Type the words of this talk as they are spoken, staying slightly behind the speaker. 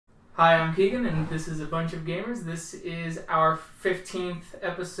Hi, I'm Keegan, and this is A Bunch of Gamers. This is our 15th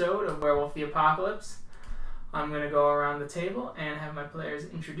episode of Werewolf the Apocalypse. I'm going to go around the table and have my players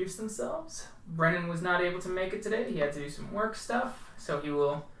introduce themselves. Brennan was not able to make it today. He had to do some work stuff, so he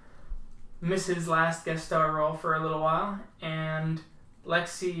will miss his last guest star role for a little while. And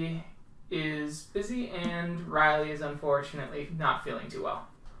Lexi is busy, and Riley is unfortunately not feeling too well.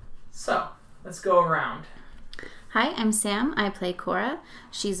 So, let's go around. Hi, I'm Sam. I play Cora.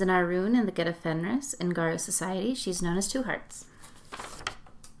 She's an Arun in the Get of Fenris in Garou society. She's known as Two-Hearts.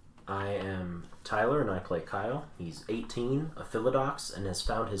 I am Tyler, and I play Kyle. He's 18, a Philodox, and has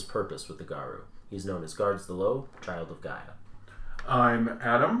found his purpose with the Garou. He's known as Guards the Low, Child of Gaia. I'm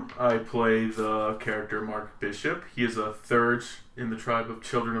Adam. I play the character Mark Bishop. He is a third in the tribe of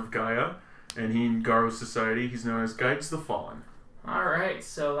Children of Gaia, and in Garou society, he's known as Guides the Fallen. Alright,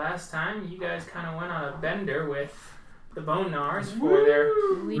 so last time you guys kind of went on a bender with the Bone Gnawers for their...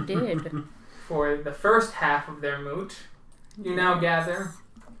 We did. For the first half of their moot. You now gather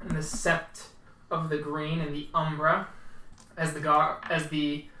in the Sept of the Green and the Umbra as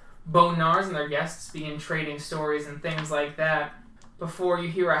the Bone Gnawers and their guests begin trading stories and things like that before you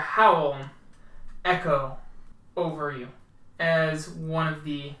hear a howl echo over you as one of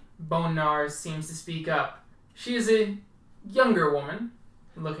the Bone Gnawers seems to speak up. She is a younger woman,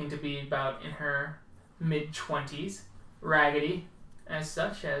 looking to be about in her mid-20s, raggedy as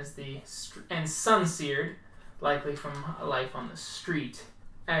such and sun-seared, likely from a life on the street.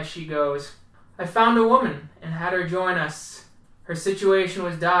 As she goes, I found a woman and had her join us. Her situation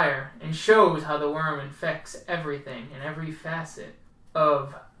was dire and shows how the worm infects everything and every facet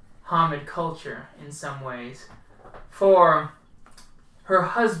of Hamid culture in some ways. For her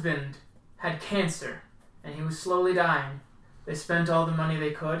husband had cancer and he was slowly dying. They spent all the money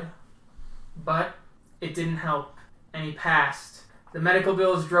they could, but it didn't help, and he passed. The medical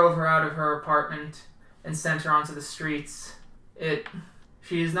bills drove her out of her apartment and sent her onto the streets.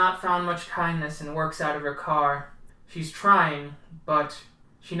 She has not found much kindness and works out of her car. She's trying, but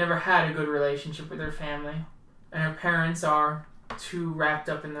she never had a good relationship with her family, and her parents are too wrapped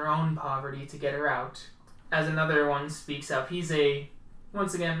up in their own poverty to get her out. As another one speaks up, he's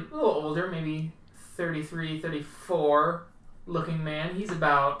once again, a little older, maybe 33, 34 looking man.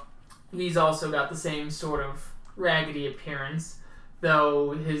 He's also got the same sort of raggedy appearance,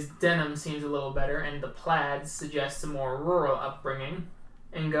 though his denim seems a little better and the plaid suggests a more rural upbringing,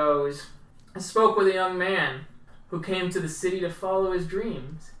 and goes, I spoke with a young man who came to the city to follow his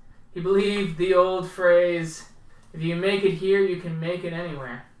dreams. He believed the old phrase, if you make it here, you can make it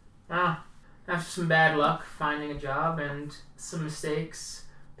anywhere. After some bad luck finding a job and some mistakes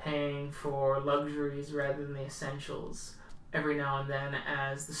paying for luxuries rather than the essentials, every now and then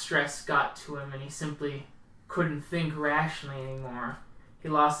as the stress got to him and he simply couldn't think rationally anymore, he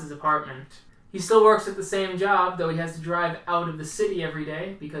lost his apartment. He still works at the same job, though he has to drive out of the city every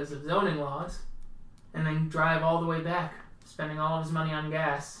day because of zoning laws, and then drive all the way back, spending all of his money on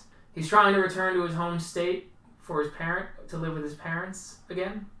gas. He's trying to return to his home state to live with his parents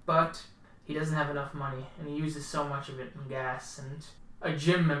again, but he doesn't have enough money, and he uses so much of it in gas and a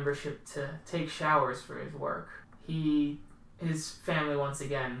gym membership to take showers for his work. His family, once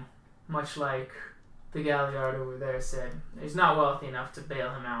again, much like the Galliard over there said, is not wealthy enough to bail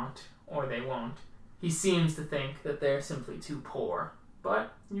him out, or they won't. He seems to think that they're simply too poor,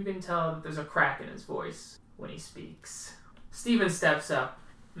 but you can tell that there's a crack in his voice when he speaks. Stephen steps up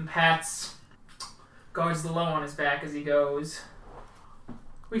and guards the low on his back as he goes.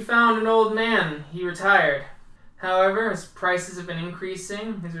 We found an old man. He retired. However, his prices have been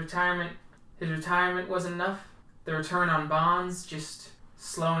increasing. His retirement wasn't enough. The return on bonds just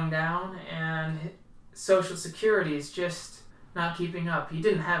slowing down, and Social Security is just not keeping up. He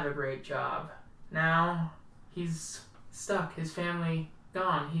didn't have a great job. Now he's stuck. His family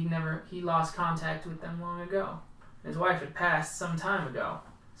gone. He lost contact with them long ago. His wife had passed some time ago.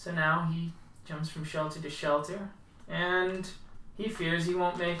 So now he jumps from shelter to shelter, and he fears he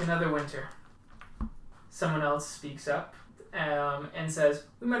won't make another winter. Someone else speaks up and says,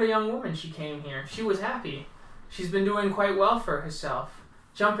 we met a young woman. She came here. She was happy. She's been doing quite well for herself,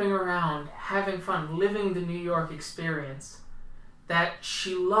 jumping around, having fun, living the New York experience. That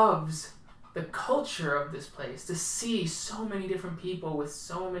she loves the culture of this place, to see so many different people with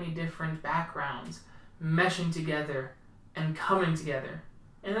so many different backgrounds meshing together and coming together.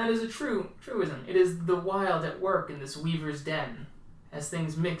 And that is a truism. It is the wild at work in this weaver's den, as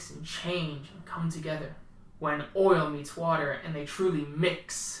things mix and change and come together. When oil meets water and they truly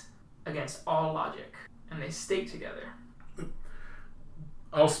mix against all logic, and they stay together.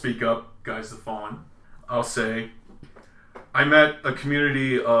 I'll speak up, Guys the Fallen. I'll say, I met a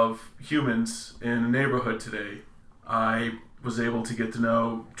community of humans in a neighborhood today. I was able to get to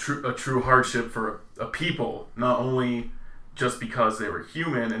know a true hardship for a people, not only just because they were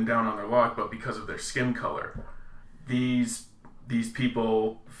human and down on their luck, but because of their skin color. These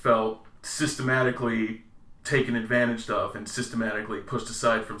people felt systematically taken advantage of and systematically pushed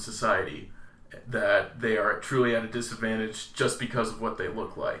aside from society, that they are truly at a disadvantage just because of what they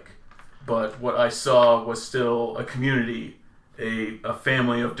look like. But what I saw was still a community, a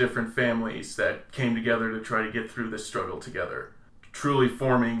family of different families that came together to try to get through this struggle together, truly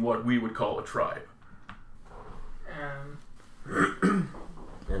forming what we would call a tribe.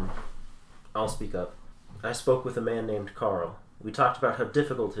 And I'll speak up. I spoke with a man named Carl. We talked about how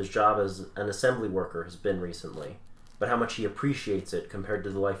difficult his job as an assembly worker has been recently, but how much he appreciates it compared to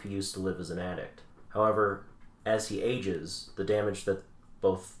the life he used to live as an addict. However, as he ages, the damage that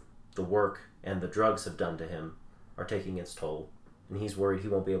both the work and the drugs have done to him are taking its toll, and he's worried he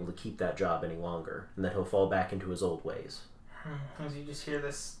won't be able to keep that job any longer, and that he'll fall back into his old ways. As you just hear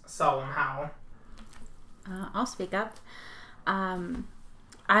this solemn howl. I'll speak up.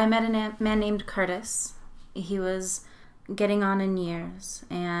 I met a man named Curtis. He was getting on in years,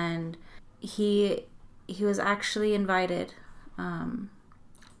 and he was actually invited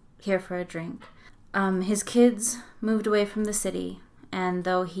here for a drink. His kids moved away from the city, and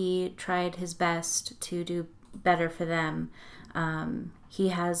though he tried his best to do better for them, he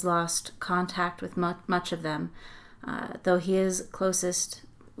has lost contact with much of them, though he is closest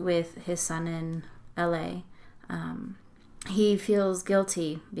with his son in LA. He feels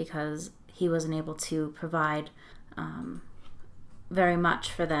guilty because he wasn't able to provide very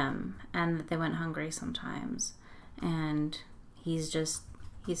much for them, and that they went hungry sometimes, and he's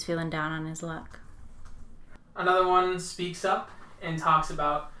feeling down on his luck. Another one speaks up and talks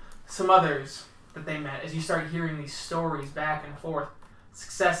about some others that they met. As you start hearing these stories back and forth,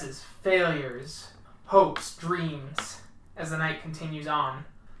 successes, failures, hopes, dreams, as the night continues on,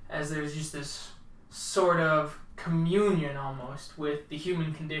 as there's just this sort of communion almost with the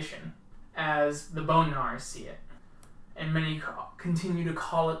human condition as the Bone Gnawers see it. And many continue to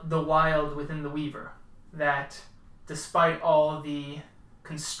call it the wild within the Weaver, that despite all the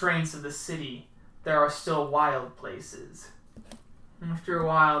constraints of the city, there are still wild places. After a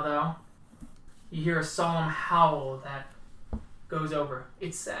while, though, you hear a solemn howl that goes over.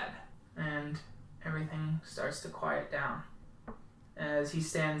 It's sad, and everything starts to quiet down as he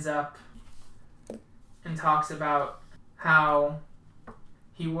stands up and talks about how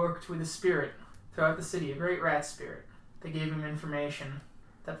he worked with a spirit throughout the city, a great rat spirit. They gave him information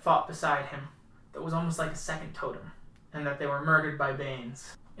that fought beside him, that was almost like a second totem, and that they were murdered by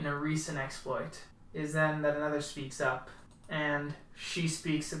Banes in a recent exploit. It is then that another speaks up, and she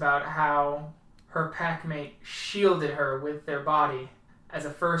speaks about how her packmate shielded her with their body as a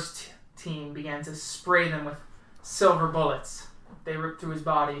first team began to spray them with silver bullets. They ripped through his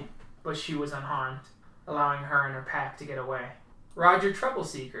body, but she was unharmed, allowing her and her pack to get away. Roger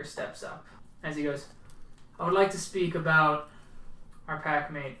Troubleseeker steps up as he goes, I would like to speak about our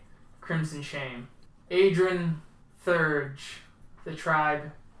packmate, Crimson Shame. Adrian Thurge, the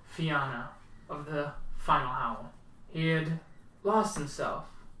tribe Fianna of the Final Howl. He had lost himself,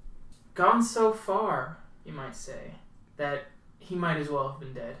 gone so far, you might say, that he might as well have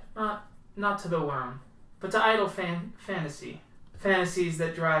been dead. Not to the worm, but to idle fantasy. Fantasies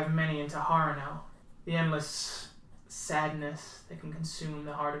that drive many into Harano. The endless sadness that can consume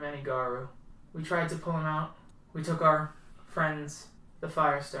the heart of any Garou. We tried to pull him out. We took our friends, the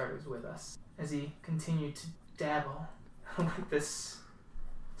Firestarters, with us, as he continued to dabble with this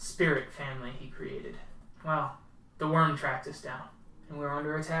spirit family he created. Well, the worm tracked us down, and we were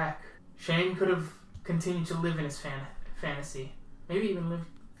under attack. Shane could have continued to live in his fantasy, maybe even lived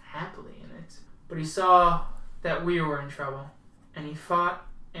happily in it, but he saw that we were in trouble, and he fought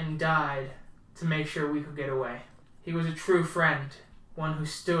and died to make sure we could get away. He was a true friend, one who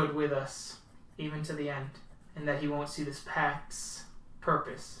stood with us even to the end, and that he won't see this pact's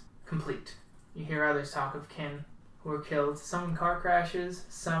purpose complete. You hear others talk of kin who were killed, some in car crashes,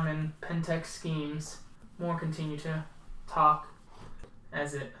 some in Pentex schemes. More continue to talk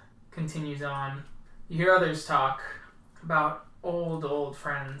as it continues on. You hear others talk about old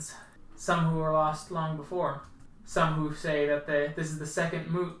friends, some who were lost long before, some who say that this is the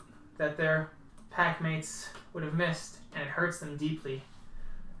second moot that their packmates would have missed, and it hurts them deeply,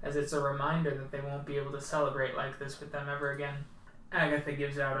 as it's a reminder that they won't be able to celebrate like this with them ever again. Agatha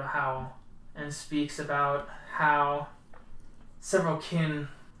gives out a howl and speaks about how several kin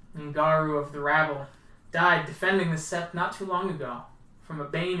and Garou of the rabble died defending the Sept not too long ago from a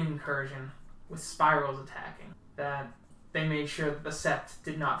Bane incursion with spirals attacking. That they made sure that the Sept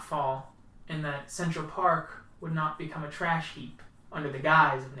did not fall, and that Central Park would not become a trash heap under the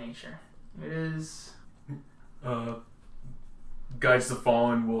guise of nature. It is... Guides the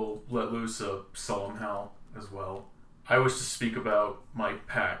Fallen will let loose a solemn howl as well. I wish to speak about my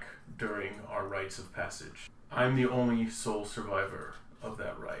pack during our rites of passage. I'm the only sole survivor of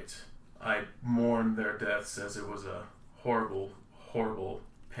that rite. I mourn their deaths as it was a horrible, horrible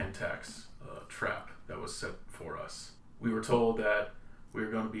Pentax trap that was set for us. We were told that we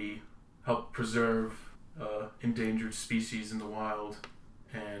were going to help preserve endangered species in the wild,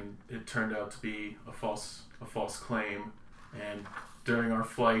 and it turned out to be a false claim. And during our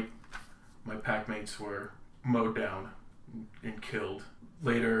flight, my packmates were mowed down and killed.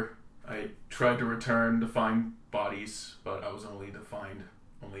 Later, I tried to return to find bodies, but I was only to find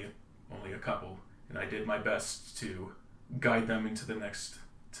only a couple, and I did my best to guide them into the next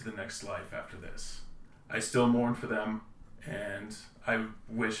life after this. I still mourn for them, and I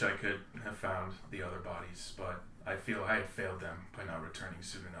wish I could have found the other bodies, but I feel I had failed them by not returning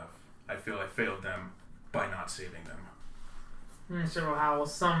soon enough. I feel I failed them by not saving them. Several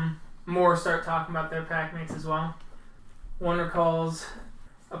howls. Some more start talking about their packmates as well. One recalls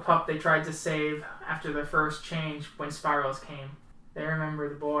a pup they tried to save after their first change when spirals came. They remember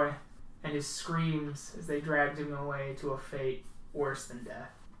the boy and his screams as they dragged him away to a fate worse than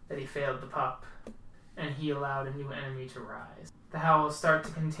death. That he failed the pup, and he allowed a new enemy to rise. The howls start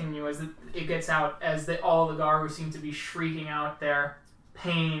to continue as it gets out, as all the Garou seem to be shrieking out their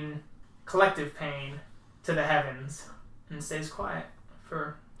pain, collective pain, to the heavens, and stays quiet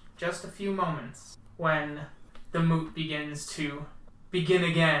for just a few moments when the moot begins to begin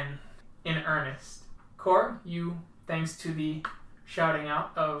again in earnest. Cora, you, thanks to the shouting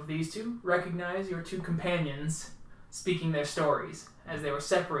out of these two, recognize your two companions speaking their stories as they were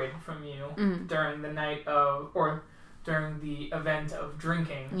separated from you during the night of, or during the event of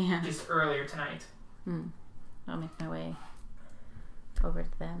drinking just earlier tonight. I'll make my way over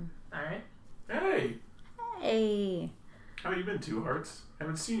to them. Alright. Hey! Hey! How you been, Two-Hearts?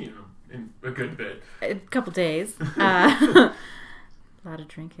 Haven't seen you in a good bit. A couple days. A lot of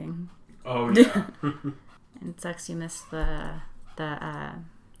drinking. Oh, yeah. It sucks you missed the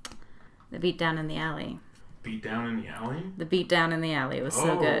beat down in the alley. Beat down in the alley? The beat down in the alley. It was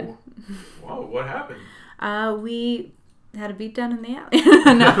so good. Whoa, what happened? We had a beat down in the alley.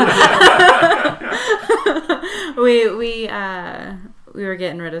 No. we were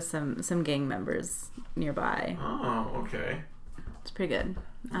getting rid of some gang members nearby. Oh, okay. It's pretty good.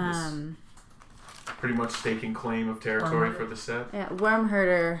 Pretty much staking claim of territory for the set. Yeah, Worm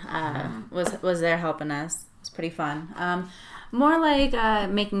Herder was there helping us. It's pretty fun. More like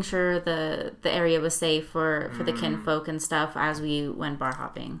making sure the area was safe for the kinfolk and stuff as we went bar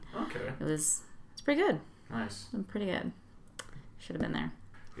hopping. Okay. It's pretty good. Nice. Pretty good. Should have been there.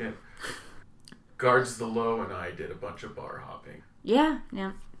 Yeah. Guards the Low and I did a bunch of bar hopping. Yeah.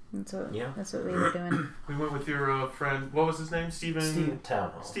 That's what we were doing. We went with your friend. What was his name? Steven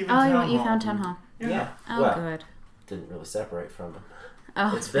Town Hall. You found Town Hall. Yeah. Oh, well, good. Didn't really separate from him.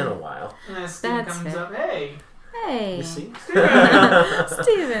 Oh, it's been a while. And Steve comes up, hey! Hey! See?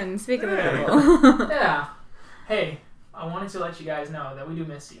 Steven, speak of the devil. Yeah. Hey, I wanted to let you guys know that we do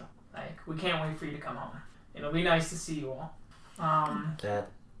miss you. Like, we can't wait for you to come home. It'll be nice to see you all. That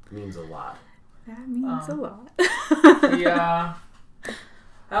means a lot. That means a lot.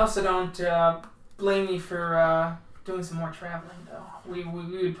 I also don't blame me for doing some more traveling, though. We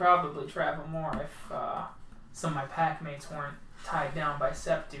would probably travel more if some of my packmates weren't tied down by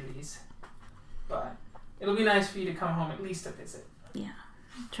Sept duties. But it'll be nice for you to come home at least a visit. Yeah.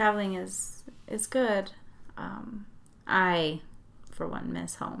 Traveling is good. I, for one,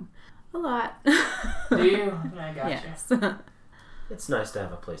 miss home a lot. Do you? Yeah, I got you. It's nice to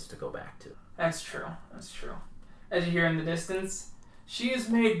have a place to go back to. That's true. As you hear in the distance, she is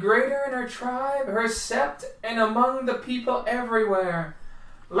made greater in her tribe, her sept, and among the people everywhere.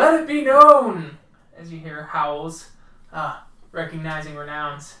 Let it be known! As you hear howls, recognizing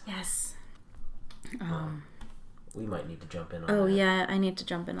renowns. Yes. We might need to jump in on Oh, that. yeah, I need to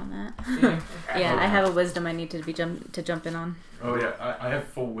jump in on that. Okay. Yeah, I have a wisdom I need to jump in on. Oh, yeah, I have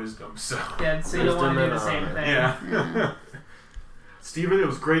full wisdom, so... Yeah, so you don't want to do the same thing. Yeah. Steven, it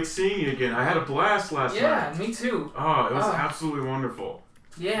was great seeing you again. I had a blast last night. Yeah, me too. Oh, it was absolutely wonderful.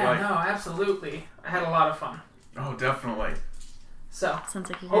 Yeah, no, absolutely. I had a lot of fun. Oh, definitely. So, sounds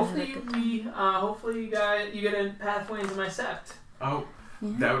like hopefully you get a pathway into my sept. Oh,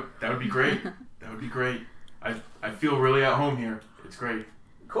 yeah. that would be great. That would be great. I feel really at home here. It's great.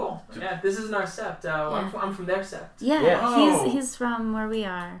 Cool. Yeah, this isn't our sept. I'm from their sept. Yeah, Oh. he's from where we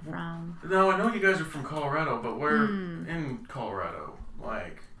are from. No, I know you guys are from Colorado, but where in Colorado?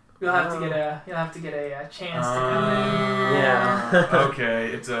 Like, You'll have to get a chance to come in. Yeah. Okay,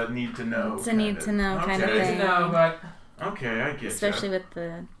 it's a need to know. It's a need to know kind of Need thing. to know, but Okay, I get especially with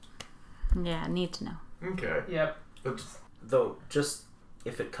the need to know. Okay. yep. But Though, just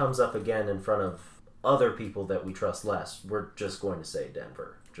if it comes up again in front of other people that we trust less, we're just going to say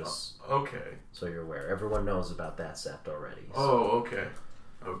Denver. Just okay. so you're aware. Everyone knows about that sept already. So. Oh, okay.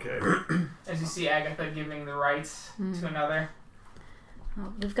 Okay. As you see Agatha giving the rights to another.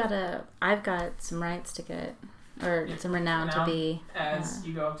 Well, I've got some rights to get, or some renown to be. As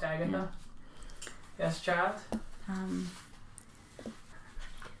you go up to Agatha. Yes, child?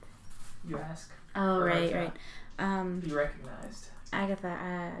 You ask. Oh, Or right. Be recognized.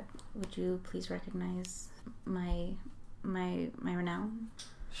 Agatha, would you please recognize my renown?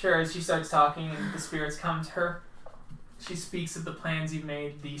 Sure, as she starts talking and the spirits come to her, she speaks of the plans you've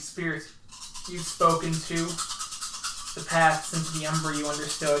made, the spirits you've spoken to, the paths into the Umbra you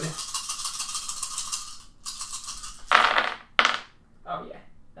understood. Oh yeah,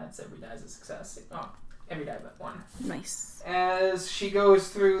 that's every die's a success. Oh, every die but one. Nice. As she goes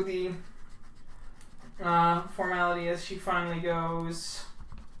through the formality, as she finally goes...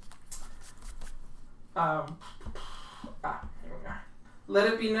 here we go. Let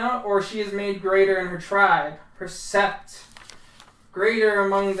it be known, or she is made greater in her tribe, her sept, greater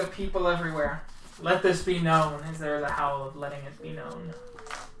among the people everywhere. Let this be known, as there is a howl of letting it be known.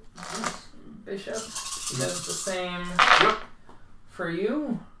 Bishop, she does the same for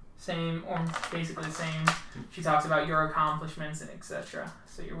you. Same, or basically the same. She talks about your accomplishments and etc.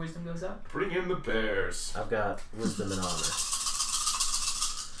 So your wisdom goes up. Bring in the bears. I've got wisdom and honor.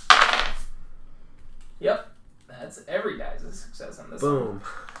 Yep. That's every guy's a success on this Boom.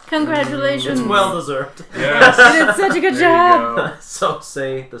 Congratulations. It's well deserved. Yes. You did such a good There job. you go. So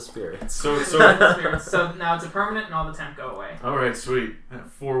say the spirits. So. So now it's a permanent and all the temp go away. All right, sweet. I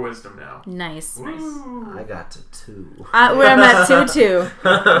have 4 wisdom now. Nice. Woo. I got to 2. Where I'm at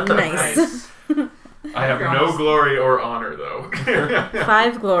 2-2. Nice. I have no glory or honor, though.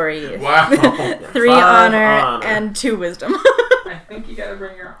 5 glory. Wow. 3 5 honor and 2 wisdom. I think you gotta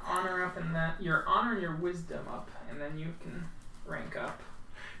bring your honor up and your honor and your wisdom up, and then you can rank up.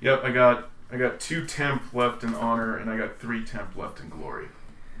 Yep, I got 2 temp left in honor, and I got 3 temp left in glory.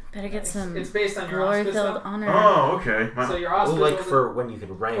 Better get some It's based on your glory-filled auspice. honor. Oh, okay. So your Oh, auspice like will- for when you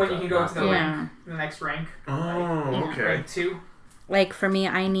can rank when you up, can go not to the for- Yeah. the next rank. Oh, okay. Rank 2. Like for me,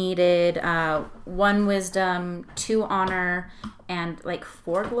 I needed 1 wisdom, 2 honor, and like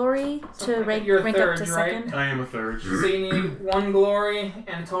 4 glory to rank You're up third, to right? second. I am a third. So you need 1 glory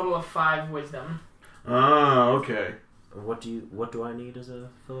and a total of 5 wisdom. Oh, okay. What do I need as a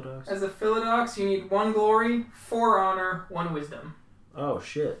Philodox? As a Philodox, you need 1 glory, 4 honor, 1 wisdom. Oh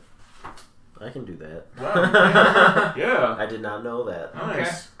shit. I can do that. Wow. Yeah. I did not know that.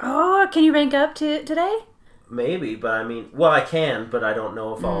 Nice. Oh, can you rank up to today? Maybe, but I mean, well, I can, but I don't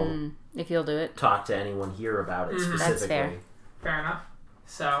know if I'll If you'll do it. talk to anyone here about it Mhm. specifically. That's fair. Fair enough.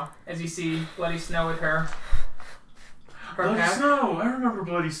 So, as you see Bloody Snow with her Bloody pack. Snow. I remember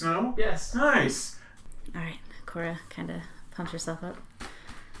Bloody Snow. Yes. Nice. All right, Cora kind of pumps herself up.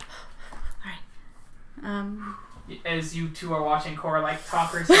 All right. As you two are watching Cora like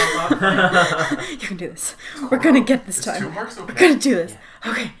talk herself up. You can do this. We're gonna get this Is time. 2 hearts okay? We're gonna do this.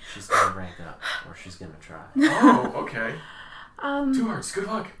 Okay. She's gonna rank up, or she's gonna try. Oh, okay. 2 hearts. Good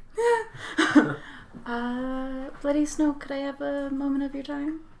luck. Bloody Snow, could I have a moment of your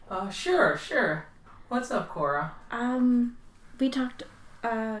time? Sure. What's up, Cora? We talked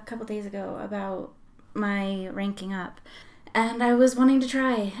a couple days ago about my ranking up, and I was wanting to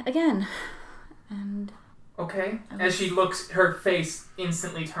try again. And Okay. As she looks, her face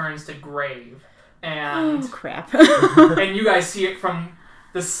instantly turns to grave. And oh crap! and you guys see it from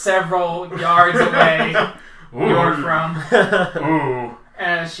the several yards away you're from. Ooh.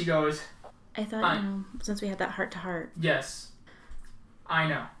 As she goes, I thought, since we had that heart to heart. yes, I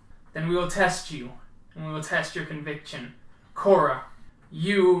know. Then we will test you, and we will test your conviction. Cora,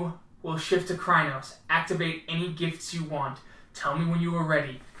 you will shift to Krynos, activate any gifts you want. Tell me when you are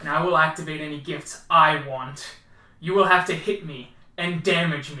ready, and I will activate any gifts I want. You will have to hit me and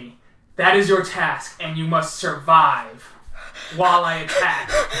damage me. That is your task, and you must survive while I attack.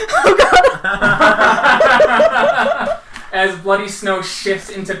 As Bloody Snow shifts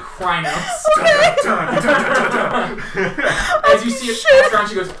into Krynos. As you see it pass around,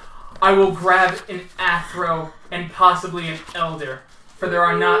 she goes, I will grab an Athro and possibly an Elder, for there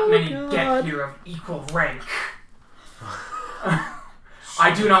are not many get here of equal rank.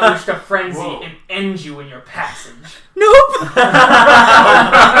 I do not wish to frenzy and end you in your passage. Nope.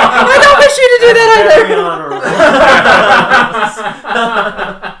 I don't wish you to do that either.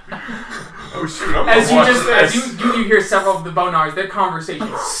 Oh shoot! I'm As gonna watch as this. you hear several of the Bone Gnawers, their conversation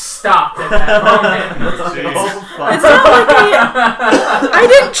stopped at that moment. It's not like I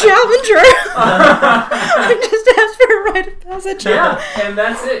didn't challenge her. I just asked for a rite of passage. Yeah, and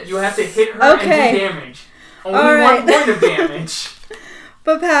that's it. You have to hit her and do damage. Only Alright. 1 point of damage.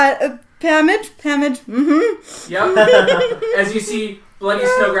 But damage. Yep. As you see Bloody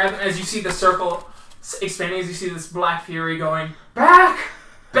Snowgrab, as you see the circle expanding, as you see this Black Fury going, back!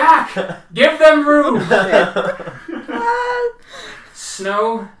 Give them room!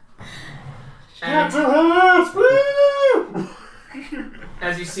 Snow. And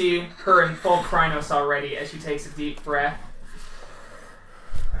as you see her in full Krynos already, as she takes a deep breath.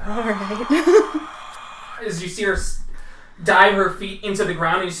 Alright. As you see her dive her feet into the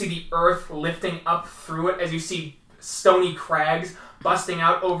ground, and you see the earth lifting up through it, as you see stony crags busting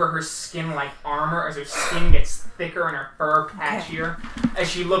out over her skin like armor, as her skin gets thicker and her fur patchier, as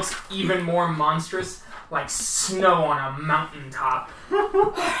she looks even more monstrous, like snow on a mountaintop.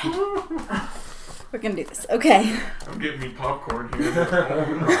 We're gonna do this. Okay. I'm getting me popcorn here.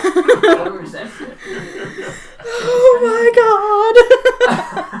 Oh my god.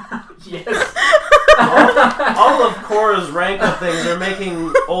 Yes. all of Cora's rank up things are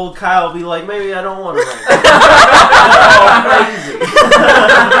making old Kyle be like, maybe I don't want to rank up. Crazy.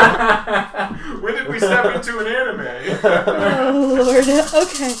 When did we step into an anime? Oh lord.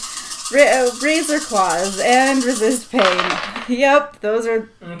 Okay. Razor claws and resist pain. Yep, those are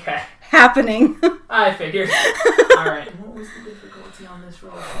happening. I figured. Alright, what was the difficulty on this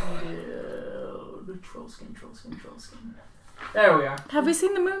roll? Troll skin. There we are. Have we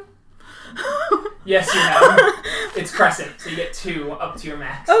seen the moon? Yes, you have. It's crescent, so you get 2 up to your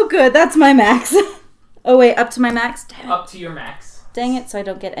max. Oh good, that's my max. Oh wait, up to my max? Damn it. Up to your max. Dang it, so I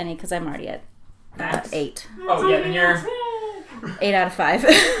don't get any because I'm already at Max? 8. Oh yeah, then you're 8 out of 5.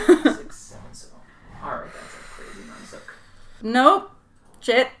 6, 7, so. Alright, that's a crazy non-suck. Nope.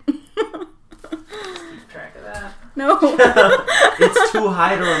 Shit. Keep track of that. No. It's too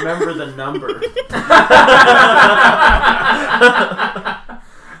high to remember the number.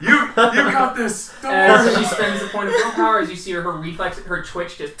 You got this. Don't As worry. she spends a point of willpower, as you see her reflex, her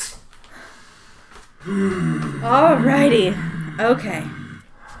twitch just. Alrighty. Okay.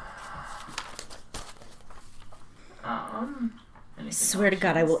 I swear to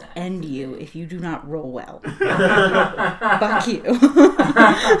God, I will end you if you do not roll well. Fuck you.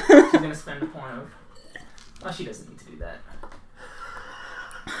 She's gonna spend a point of. Well, she doesn't need to do that.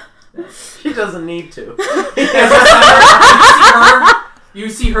 She doesn't need to. You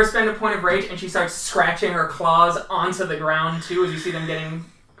see her spend a point of rage, and she starts scratching her claws onto the ground too, as you see them getting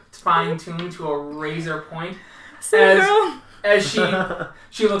fine-tuned to a razor point. As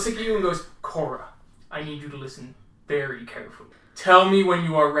she looks at you and goes, Cora, I need you to listen very carefully. Tell me when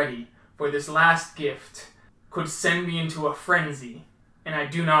you are ready, for this last gift could send me into a frenzy, and I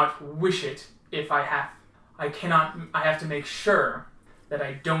do not wish it if I have to make sure that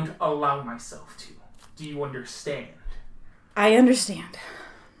I don't allow myself to. Do you understand? I understand.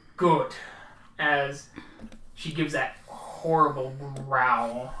 Good. As she gives that horrible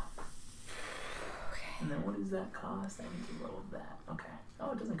growl. Okay. And then what does that cost? I need to roll that. Okay.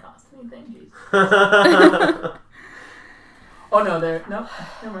 Oh, it doesn't cost anything. Jeez. Oh no, there. No,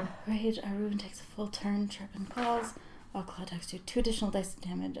 never mind. Rage, our Reuben takes a full turn, sharpen claws. All claw attacks do 2 additional dice of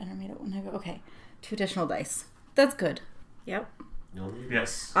damage. Enter made it when I go. Okay, 2 additional dice. That's good. Yep.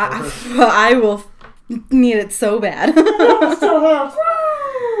 Yes. I will need it so bad.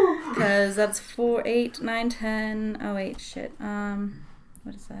 Because that's 4, 8, 9, 10. Oh wait, shit.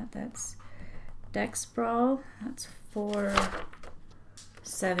 What is that? That's Dex Brawl. That's 4,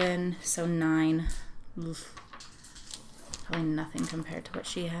 7, so 9. Oof. Probably nothing compared to what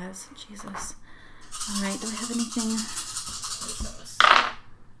she has. Jesus. Alright, do I have anything?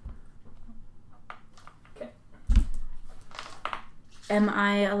 Okay. Am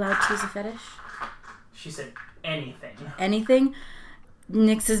I allowed to use a fetish? She said anything. Anything?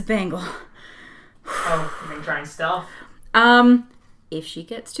 Nyx's bangle. Oh, you can try and stealth? If she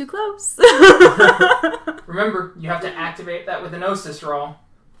gets too close. Remember, you have to activate that with a Gnosis roll.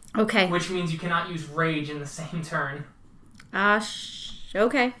 Okay. Which means you cannot use rage in the same turn.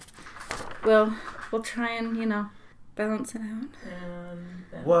 Okay. We'll try and, balance it out.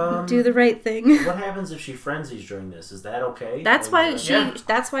 Well, Do the right thing. What happens if she frenzies during this? Is that okay? That's why she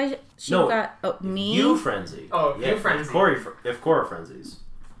No, got... Oh, me? You frenzy. Oh, yeah, you frenzy. If Cora frenzies.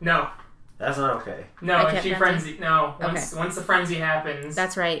 No. That's not okay. No, I if can't she frenzy? no. Once the frenzy happens,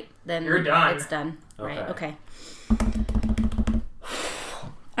 That's right. Then you're done. It's done. Okay. Right. Okay.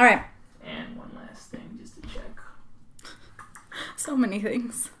 All right. And one last thing, just to check. So many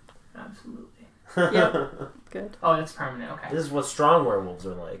things. Absolutely. Yep. Good. Oh, that's permanent. Okay. This is what strong werewolves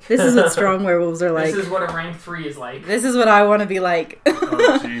are like. This is what strong werewolves are like. This is what a rank 3 is like. This is what I want to be like.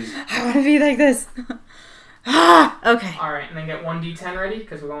 Oh, jeez. I want to be like this. Okay. Alright, and then get 1d10 ready,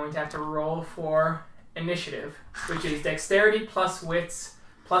 because we're going to have to roll for initiative, which is dexterity plus wits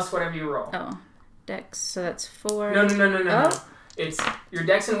plus whatever you roll. Oh. Dex. So that's 4. No. Oh. It's your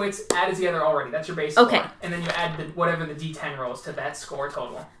dex and wits added together already. That's your base Okay. score. And then you add whatever the d10 rolls to that score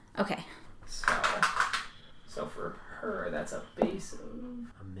total. Okay. So for her, that's a base of...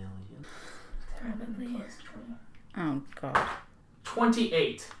 1,000,000. 10 Probably. plus 20. Oh, God.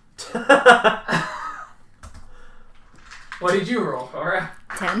 28. What did you roll, Cora?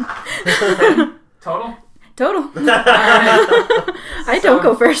 10. Total? Total. Alright. I don't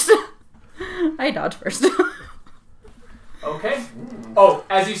go first. I dodge first. Okay. Oh,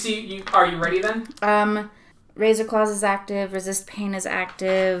 as you see, are you ready then? Razor Claws is active. Resist Pain is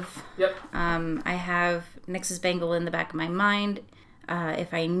active. Yep. I have Nyx's Bangle in the back of my mind.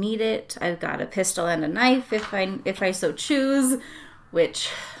 If I need it, I've got a pistol and a knife if I so choose. Which,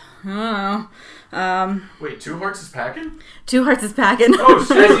 I don't know. Wait, Two-Hearts is packing? Two-Hearts is packing. Oh,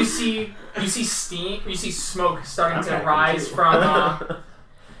 shit. As you see steam, you see smoke starting to rise from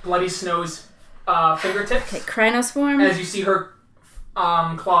Bloody Snow's fingertips. Okay, Krynos form. As you see her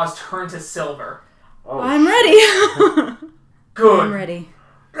claws turn to silver. Oh, I'm ready. Good. I'm ready.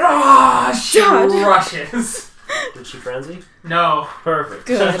 Ah, she God. rushes. Did she frenzy? No. Perfect.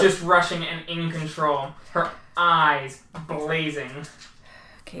 Good. She's just rushing and in control. Her eyes blazing.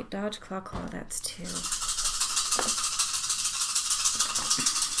 Okay, dodge, claw, that's 2.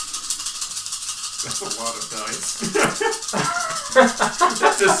 That's a lot of dice.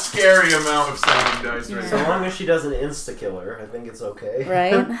 That's a scary amount of sounding dice right So now. long as she doesn't insta-kill I think it's okay.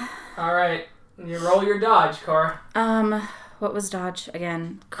 Right? Alright. You roll your dodge, Cora. What was dodge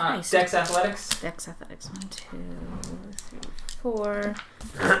again? Christ. Dex athletics. Dex athletics. 1, 2, 3, 4.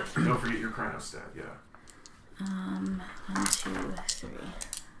 Don't forget your chrono stat, yeah. 1, 2, 3,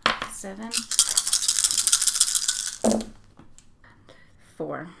 7.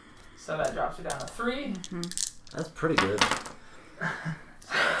 4. So that drops you down to 3. Mm-hmm. That's pretty good.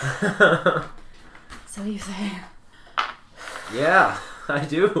 So you say. Yeah, I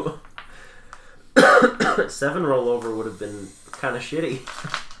do. 7 rollover would have been kind of shitty.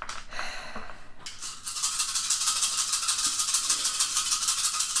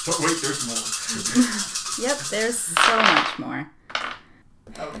 Oh, wait, there's more. Yep, there's so much more.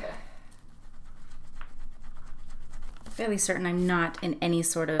 Okay. Fairly certain I'm not in any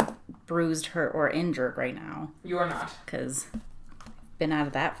sort of bruised, hurt, or injured right now. You are not. Because I've been out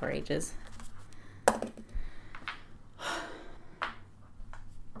of that for ages.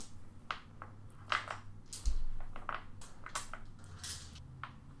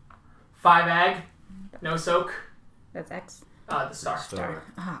 Five ag. No soak. That's X. The star. Star.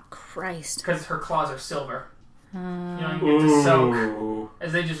 Oh, Christ. Because her claws are silver. You don't even get to soak.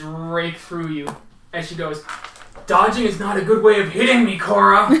 As they just rake through you. As she goes, dodging is not a good way of hitting me,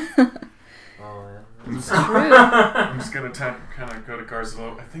 Cora. Oh, I'm just, True. I'm just gonna kind of go to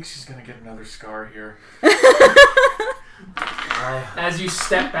Garzalo. I think she's gonna get another scar here. As you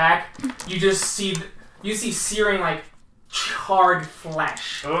step back, you just see searing like charred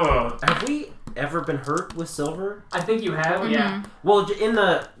flesh. Ugh. have we ever been hurt with silver? I think you have, yeah. Well,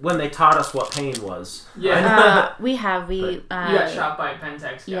 when they taught us what pain was. Yeah. We have. You got shot by a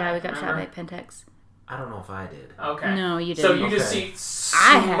Pentex guy. Yeah, we got remember? shot by Pentex. I don't know if I did. Okay. No, you So didn't. you just Okay. see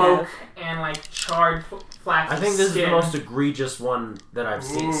I smoke and like charred flaps I of think this is the skin. most egregious one that I've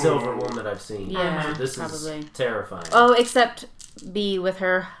seen. Ooh. Silver one that I've seen. Yeah, Uh-huh. This probably. is terrifying. Oh, except B with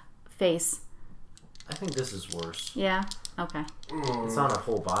her face. I think this is worse. Yeah? Okay. It's on her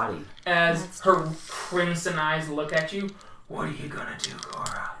whole body. As That's her crimson eyes look at you, what are you gonna do,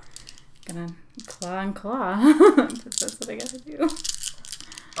 Cora? Gonna claw and claw. That's what I gotta do.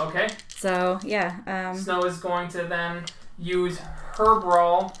 Okay. So, yeah. Snow is going to then use her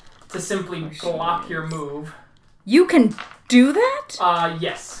brawl to simply block your move. You can do that?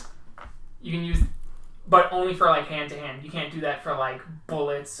 Yes. You can use, but only for like hand to hand. You can't do that for like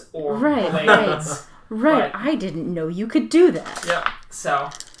bullets or Right, blades. Right, But- I didn't know you could do that. Yep. So.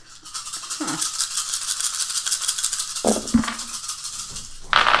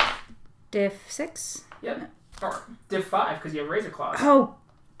 Diff 6? Yep. Or diff 5 because you have razor claws. Oh,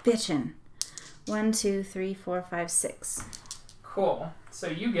 bitchin'. 1, 2, 3, 4, 5, 6. Cool. So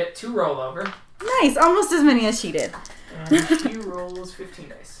you get 2 rollover. Nice, almost as many as she did. And she rolls 15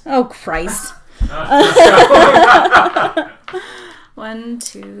 dice. Oh, Christ. 1,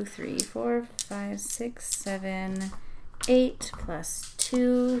 2, 3, 4, 5, 6, 7, 8 plus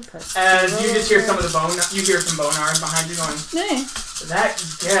 2 plus 2. As you just hear some of the you hear some bone gnawers behind you going, Hey. that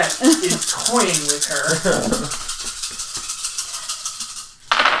get is toying with her.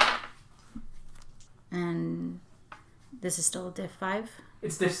 And this is still a diff 5?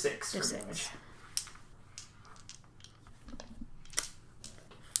 It's diff 6 Diff for 6. damage.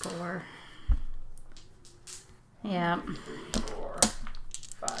 4. Yeah. 3, 4,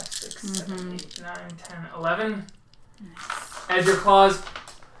 5, 6, 7, 8, 9, 10, 11. As your claws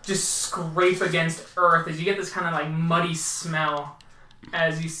just scrape against earth, as you get this kind of like muddy smell,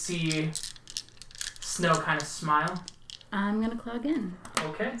 as you see Snow kind of smile. I'm gonna claw again.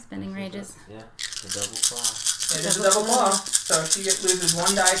 Okay. Spending rages. Yeah, the double claw. It is a double claw. So she loses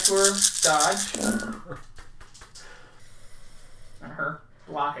 1 die to her dodge. Or her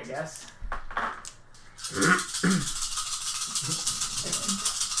block, I guess.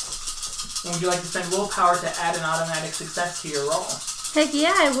 Would you like to spend willpower to add an automatic success to your roll? Heck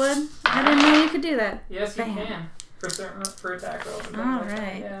yeah, I would. I didn't know you could do that. Yes, you Bam. can. For attack rolls. And things All like that,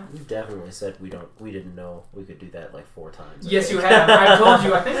 right. yeah. You definitely said we didn't know we could do that like 4 times. Yes, you have. I've told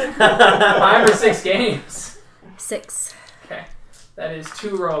you, I think, 5 or 6 games. 6. Okay. That is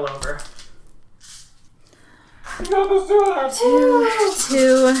 2 rollover. 2.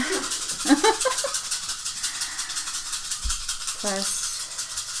 2. Plus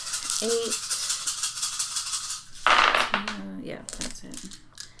 8. Yeah, that's it.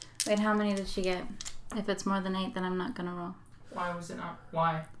 Wait, how many did she get? If it's more than 8, then I'm not gonna roll. Why was it not?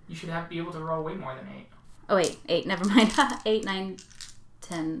 Why? You should be able to roll way more than 8. Oh wait, 8, never mind. 8, 9,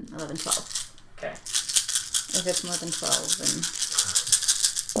 10, 11, 12. Okay. If it's more than 12, then...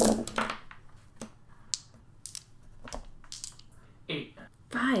 8.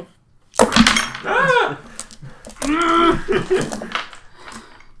 5.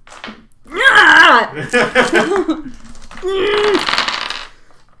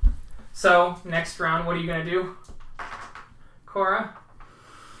 So, next round, what are you going to do? Cora?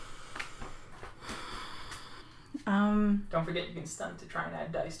 Don't forget you can stun to try and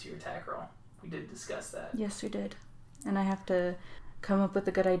add dice to your attack roll. We did discuss that. Yes, we did. And I have to come up with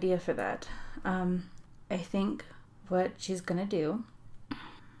a good idea for that. I think what she's gonna do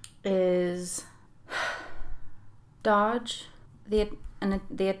is dodge the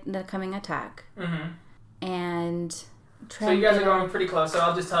coming attack and try. So you guys are going pretty close, so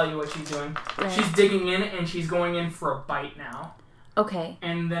I'll just tell you what she's doing. Right. She's digging in and she's going in for a bite now. Okay.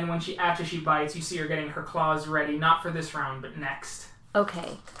 And then after she bites, you see her getting her claws ready, not for this round, but next.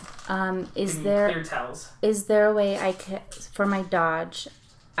 Okay. Is Giving there clear tells. Is there a way I can, for my dodge,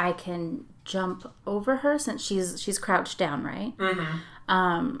 I can jump over her since she's crouched down, right?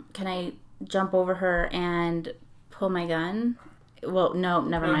 Mm-hmm. Can I jump over her and pull my gun? Well, no,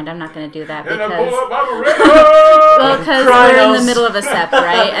 never mind. I'm not going to do that because we're in the middle of a sep,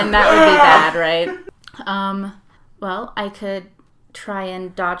 right? And that would be bad, right? Well, I could try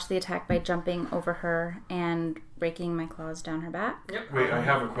and dodge the attack by jumping over her and breaking my claws down her back. Yep. Wait, I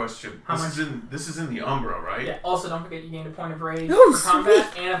have a question. This is in the Umbra, right? Yeah. Also, don't forget you gained a point of rage Oh, for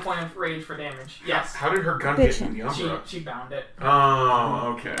combat and a point of rage for damage. Yes. How did her gun get in the Umbra? She bound it.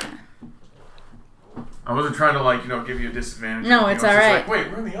 Oh, okay. I wasn't trying to give you a disadvantage. No, it's all right.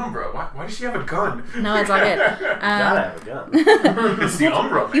 Wait, we're in the Umbra. Why does she have a gun? No, it's all good. Gotta have a gun. It's the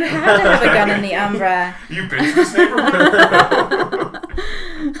Umbra, man. You have to have a gun in the Umbra. You've been to this neighborhood?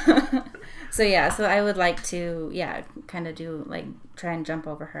 So I would like to, kind of do, try and jump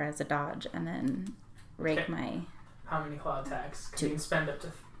over her as a dodge and then rake my... How many claw attacks? 2. You can spend up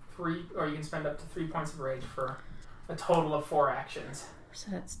to 3, or you can spend up to 3 points of rage for a total of 4 actions. So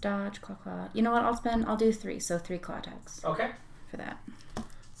that's dodge, claw. You know what? I'll do 3, so 3 claw attacks Okay. for that.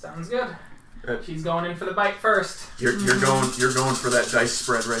 Sounds good. She's going in for the bite first. You're going for that dice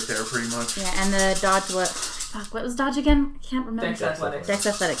spread right there, pretty much. Yeah, and the dodge what was dodge again? I can't remember. Dex Athletics. Dex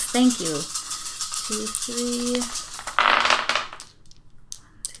Athletics. Thank you. 2, 3.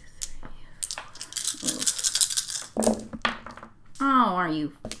 1, 2, 3, 4. Oh, aren't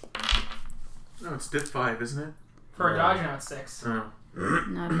you? No, it's diff 5, isn't it? For a dodge, now it's 6. No,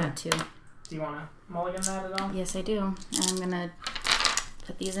 I've got 2. Do you want to mulligan that at all? Yes, I do. And I'm gonna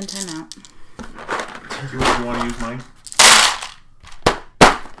put these in timeout. Do you want to use mine?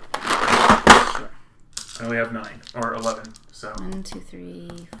 Sure. I only have 9 or 11, so. 1, 2,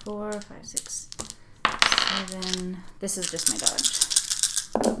 3, 4, 5, 6, 7. This is just my dodge.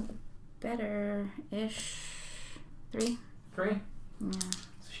 Better-ish. 3. 3. Yeah. So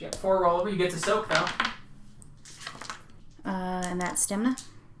she got 4 rollover. You get to soak though. And that's stamina?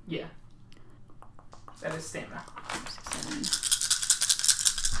 Yeah. That is stamina. 7.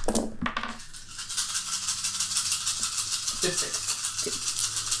 Just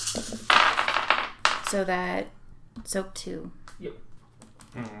 6. 2. So that soak 2. Yep.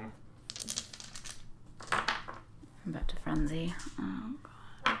 Mm-hmm. I'm about to frenzy. Oh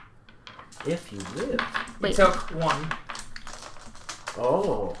god. If you live. You Wait. took 1.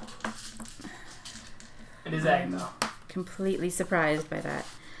 Oh. It is ag though. Completely surprised by that.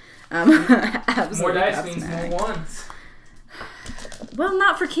 Absolutely More dice means gobsmacked. more 1s. Well,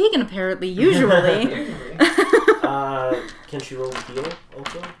 not for Keegan apparently. Usually. Usually. Can she roll heal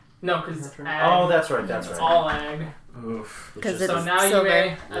also? No, because it's ag. Oh, that's right. That's It's right. all ag. Oof. It's 'Cause just- So It's now you silver.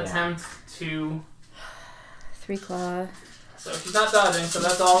 may Yeah. attempt to... 3 claw. So she's not dodging, so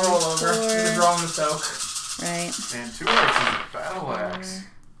that's all rollover. 4. She's just rolling the soak. Right. And 2 axes of battle axe.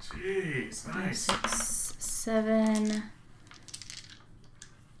 Jeez, 5, nice. 6, 7.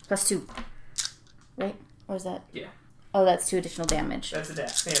 Plus 2. Right? Or is that? Yeah. Oh, that's 2 additional damage. That's a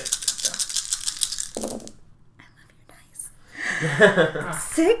dash. Yeah, so. I love your dice.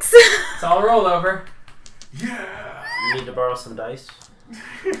 6. It's all rollover. Yeah. You need to borrow some dice?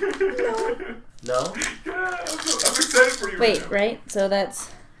 No? Yeah, I'm excited for you. Wait, right right? So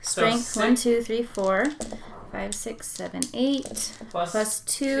that's strength. six. 1, 2, 3, 4, 5, 6, 7, 8. Plus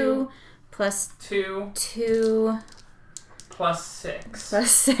 2. Plus 2 2. plus 6.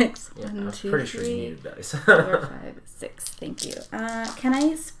 Plus 6. Yeah, 1, I was 2, pretty sure 3, you needed dice. 4, 5, 6. Thank you. Can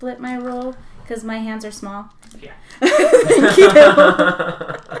I split my roll? Because my hands are small. Yeah. Thank you.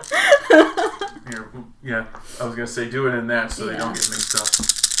 Here, yeah, I was gonna say do it in that so they Yeah. don't get mixed up,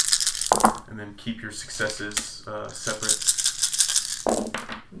 and then keep your successes separate.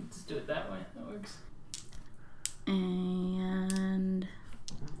 Let's do it that way. That works. And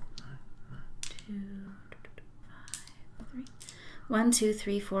 2, 5, 3. 1, 2,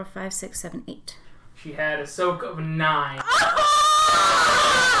 3, 4, 5, 6, 7, 8. She had a soak of 9.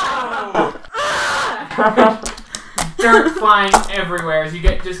 Dirt flying everywhere as you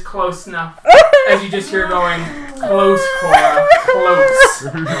get just close enough. As you just hear going, close, Cora, close.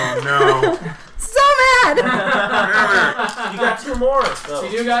 Oh no! So mad! You got 2 more. So. So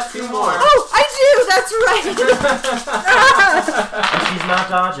you got 2 more. Oh, I do! That's right! And she's not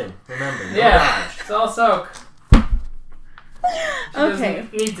dodging. Remember. No Yeah, dodge. it's all soak. She Okay.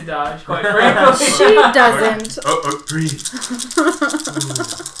 doesn't need to dodge, quite frankly. She doesn't. Oh, breathe.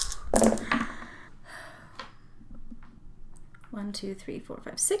 1, 2, 3, 4,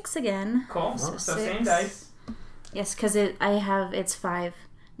 5, 6 again. Cool. So So 6. same dice. Yes, because it's 5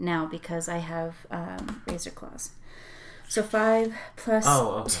 now because I have razor claws. So 5 plus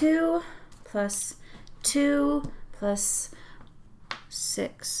Oh, okay. 2 plus 2 plus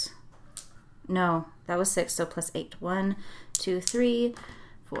 6. No, that was 6, so plus 8. 1, 2, 3,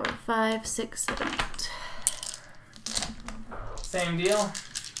 4, 5, 6, 7, 8. Same deal.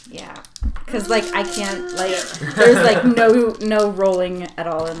 Yeah, because like I can't like there's like no rolling at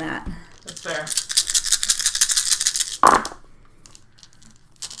all in that. That's fair.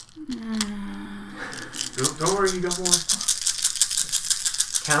 Don't worry, you got more.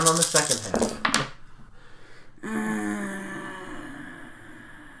 Count on the second half.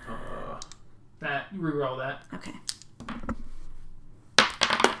 That you reroll that. Okay.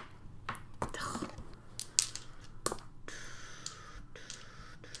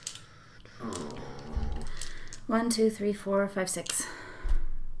 Oh. 1, 2, 3, 4, 5, 6.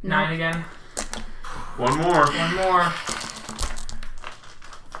 9 again. One more. One more.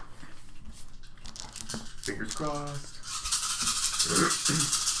 Fingers crossed.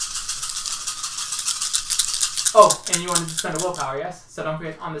 Oh, and you wanted to spend a willpower, yes? So don't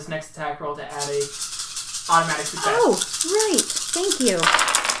forget on this next attack roll to add a automatic success. Oh, right. Thank you.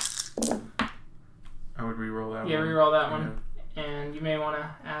 I would re-roll that Yeah, one. reroll that one. And you may want to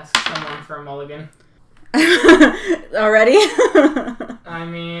ask someone for a mulligan. Already? I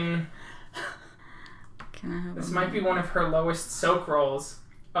mean, Can I have this a might be one of her lowest soak rolls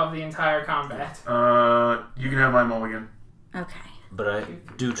of the entire combat. You can have my mulligan. Okay. But I 2, 3,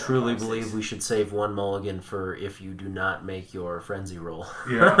 do 4, truly 5, 6. believe we should save 1 mulligan for if you do not make your frenzy roll.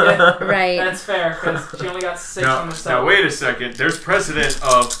 Yeah. Yeah, Right. that's fair, because she only got 6 on the Now soak. wait a second. There's precedent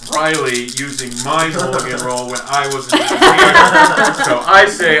of Riley using my mulligan roll when I wasn't even here. So I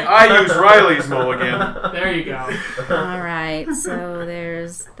say I use Riley's mulligan. There you go. Alright, so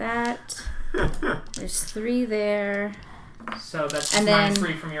there's that. There's 3 there. So that's And minus then-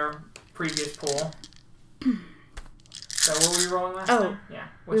 3 from your previous pool. So what were you rolling last Oh. time? Yeah.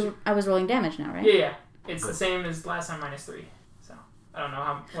 What's I was rolling damage now, right? Yeah. It's the same as last time -3. So I don't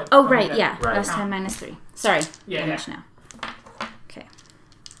know what. Oh, right, yeah. Right. Last time -3. Sorry. Yeah. Damage now. Okay.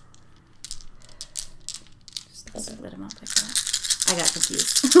 Just split him up like that. I got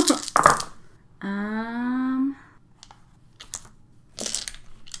confused.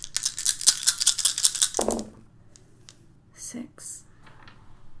 6.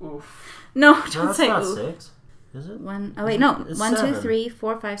 Oof. No, No, don't that's say not oof. 6. Is it? 1. Oh, wait, no. It's 1, 2, 7. 3,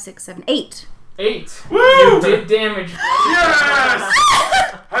 4, 5, 6, 7, 8. 8. Woo! You did damage. Yes!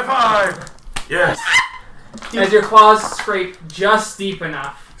 High five! Yes! As your claws scrape just deep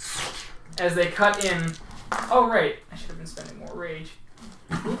enough. As they cut in. Oh, right. I should have been spending more rage.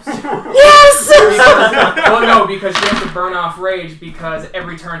 Oops. Yes! Well, no, because she has to burn off rage because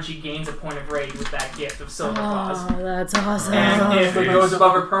every turn she gains a point of rage with that gift of Silver Claws. Oh, that's awesome. And if it goes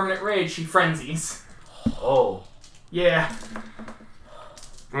above her permanent rage, she frenzies. Oh. Yeah.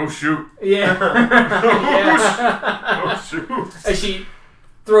 Oh shoot. Yeah. Oh shoot. As she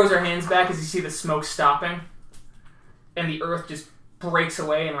throws her hands back as you see the smoke stopping. And the earth just breaks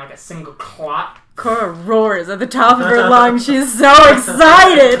away in like a single clot. Cora roars at the top of her lungs. She's so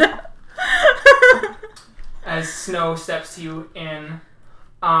excited. As Snow steps to you in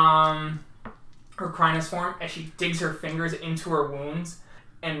her Crinus form, as she digs her fingers into her wounds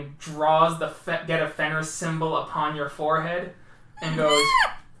and draws the Get a Fenris symbol upon your forehead and goes,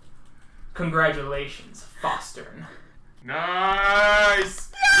 "Congratulations, Fostern." Nice!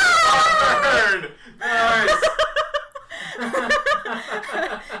 Burn! Nice!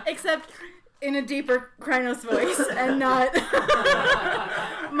 Except in a deeper Krynos voice and not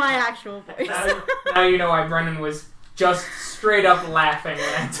my actual voice. Now you know why Brennan was just straight up laughing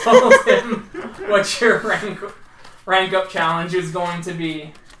when I told him what your rank up challenge is going to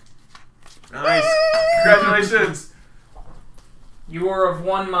be. Nice! Congratulations! You are of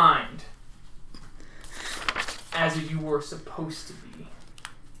one mind, as you were supposed to be.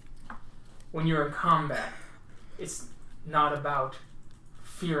 When you're in combat, it's not about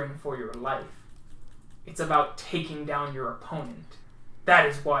fearing for your life. It's about taking down your opponent. That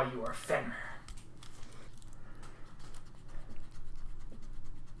is why you are Fenrir.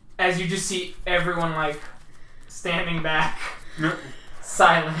 As you just see everyone like standing back,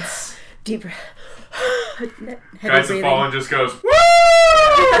 silence. Deeper. Guys have fallen just goes, woo!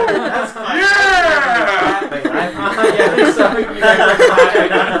 That's fine. Yeah! Yeah, so you guys are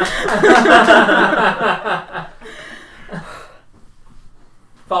clapping.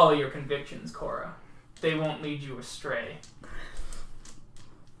 Follow your convictions, Cora. They won't lead you astray.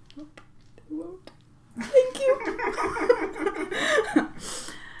 Thank you.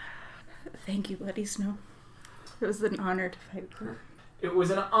 Thank you, Bloody Snow. It was an honor to fight with you. It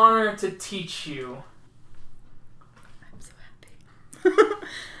was an honor to teach you. I'm so happy.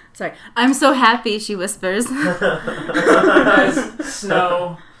 Sorry. I'm so happy, she whispers. As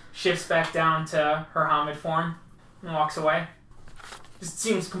Snow shifts back down to her Hamid form and walks away. Just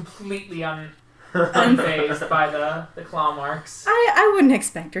seems completely unfazed by the claw marks. I wouldn't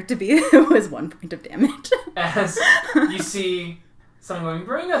expect her to be. It was 1 point of damage. As you see someone going,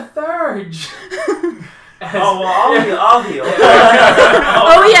 "Bring a thurge." As, Oh, well, I'll heal.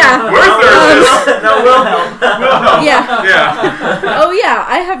 Oh, yeah. We're No, we'll help. Yeah. Yeah. Oh, yeah.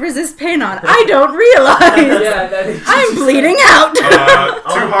 I have resist pain on. I don't realize. Yeah, that is I'm bleeding out.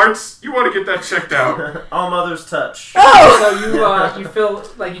 Two-Hearts, you want to get that checked out. All Mother's touch. Oh! So you feel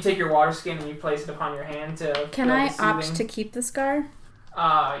like you take your water skin and you place it upon your hand to. Can feel I the opt soothing. to keep the scar?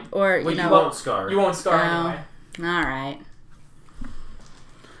 Well, Or, you know. won't scar. You won't scar Oh. anyway. Alright.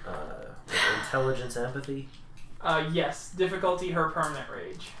 Intelligence, empathy. Yes, difficulty her permanent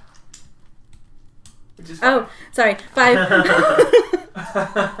rage. Which is Oh, sorry. 5.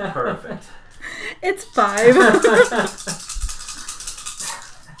 Perfect. It's 5.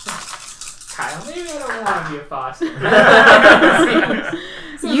 Kyle, maybe I don't want to be a foster.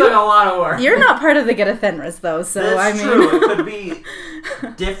 seems like a lot of work. You're not part of the Get a Fenris, though, so That's I mean. true. It could be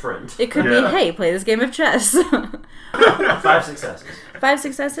different. It could Yeah. be, hey, play this game of chess. 5 successes. 5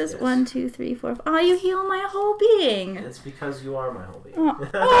 successes. Yes. 1, 2, 3, 4. Oh, you heal my whole being. It's because you are my whole being. Oh,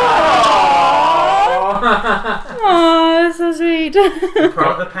 that's so sweet. Part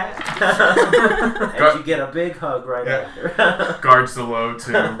of the pack. And you get a big hug right after. Guards the low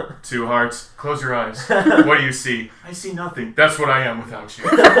to Two-Hearts. Close your eyes. What do you see? I see nothing. That's what I am without you.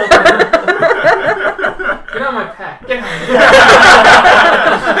 Get on my pack. Get on.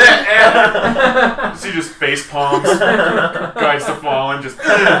 She just face palms, guides the fall, and just.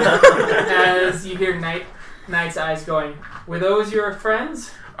 As you hear Knight's eyes going, "Were those your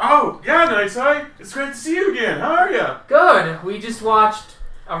friends?" Oh, yeah, Night Eye. It's great to see you again. How are you? Good. We just watched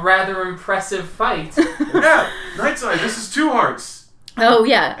a rather impressive fight. Yeah, Nightside, this is Two-Hearts. Oh,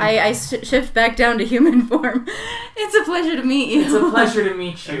 yeah. I shift back down to human form. It's a pleasure to meet you. It's a pleasure to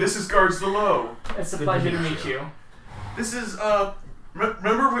meet you. And this is Guards the Low. It's a pleasure to meet you. This is,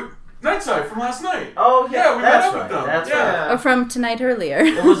 remember Nightside from last night? Oh, yeah, we met that's up right. with them. That's Yeah. right. Or from tonight earlier.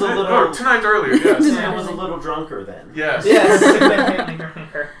 It was a little... Oh, tonight earlier, yes. It was a little drunker then. Yes. Yes.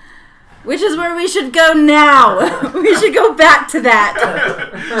 Which is where we should go now. We should go back to that.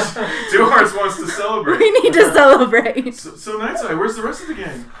 Two-Hearts wants to celebrate. We need to celebrate. So Nightside, where's the rest of the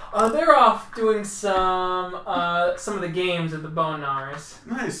gang? They're off doing some of the games at the Bone Gnawers.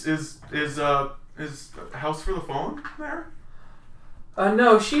 Nice. Is House for the Fallen there?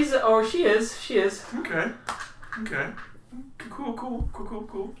 No, she is. Okay. Cool.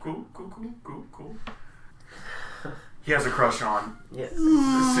 He has a crush on. Yes.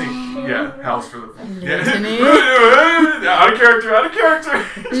 Yeah, House for the Fallen. Listening. Out of character.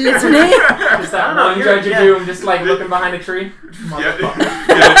 Listening. Just that one Judge of Doom, just like looking behind a tree. Yeah.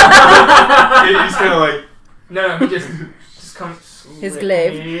 He's kind of like. No, he just comes. His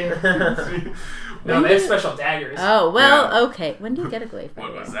glaive. No, they have special daggers. Oh, well, okay. When do you get a glaive?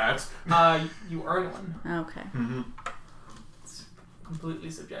 What was that? You earn one. Okay. Mm-hmm. It's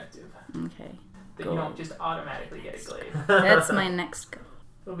completely subjective. Okay. That you don't just automatically get a glaive. That's my next goal.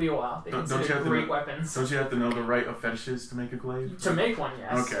 It'll be a while. They Don't you consider have great to, weapons. Don't you have to know the right of fetishes to make a glaive? To make one,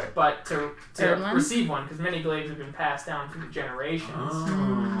 yes. Okay. But to Earn one? receive one, because many glaives have been passed down through the generations.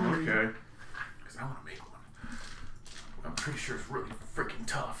 Oh, okay. Because I want to make one. I'm pretty sure it's really freaking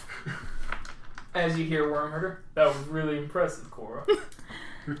tough. As you hear Wormherder, that was really impressive, Cora.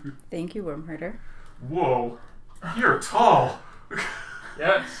 Thank you, Wormherder. Whoa. You're tall.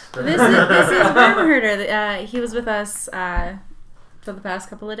 Yes. This is Wormherder. He was with us for the past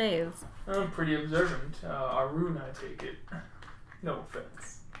couple of days. I'm pretty observant. Arun, I take it. No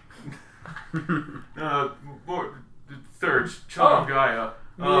offense. Third, Child of Gaia.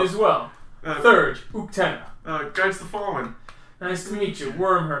 Me as well. Third, Uktena. Guides the Fallen. Nice to meet you,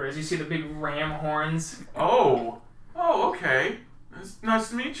 Wormherder. As you see the big ram horns. Oh, okay. It's nice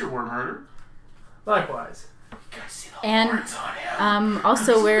to meet you, Wormherder. Likewise. You guys see the And horns on him?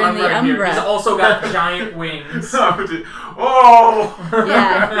 also wearing the right here. umbra. He's also got giant wings. Oh!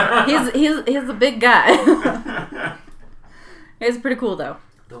 Yeah, he's a big guy. He's pretty cool though.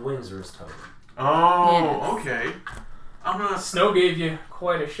 The wings are his totem. Oh, Yes. okay. I'm gonna. Snow gave you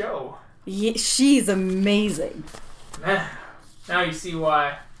quite a show. Yeah, she's amazing. Now you see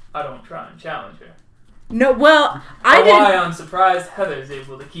why I don't try and challenge her. No, well, I Or didn't why I'm surprised Heather's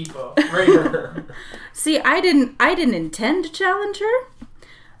able to keep a radar. see. I didn't intend to challenge her.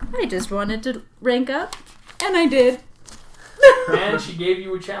 I just wanted to rank up, and I did. And she gave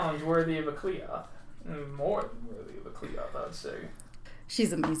you a challenge worthy of a Cleoth. More than worthy of a Cleoth, I would say.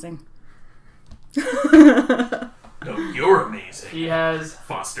 She's amazing. No, you're amazing. She has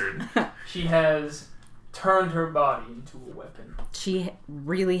Fostered. turned her body into a weapon. She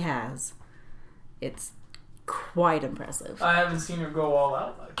really has. It's quite impressive. I haven't seen her go all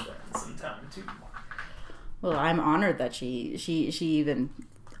out like that in some time, too. Well, I'm honored that she even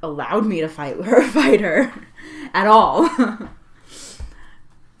allowed me to fight her at all.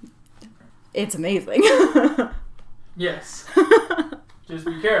 It's amazing. Yes. Just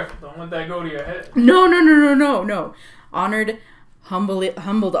be careful. Don't let that go to your head. No. Honored,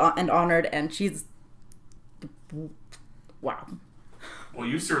 humbled and honored, and she's wow. Well,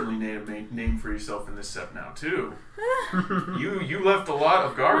 you certainly made a name for yourself in this set now too. You left a lot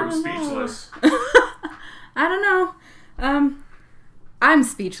of Garou speechless. I don't know. I'm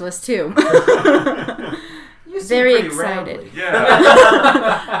speechless too. You seem Very pretty excited. rambly. Yeah.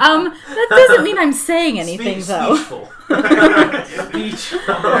 That doesn't mean I'm saying anything though. Speechful. Speech.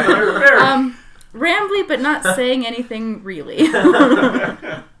 Yeah, you're very. Rambly, but not saying anything really.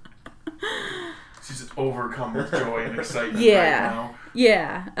 She's just overcome with joy and excitement Yeah. right now.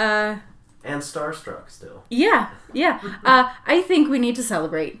 Yeah. And starstruck still. Yeah. I think we need to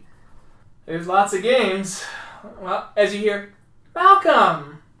celebrate. There's lots of games. Well, as you hear,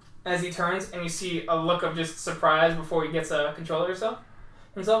 Malcolm! As he turns and you see a look of just surprise before he gets a control of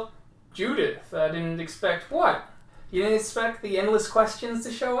himself. Judith, I didn't expect what? You didn't expect the Endless Questions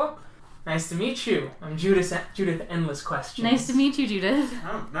to show up? Nice to meet you. I'm Judith Endless Questions. Nice to meet you, Judith.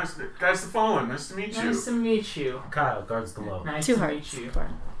 Oh, nice. Guys, the Fallen. Nice to meet you. Nice to meet you. Kyle guards the low. Nice Two to hearts. meet you.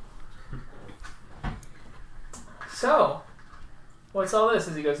 So, what's all this?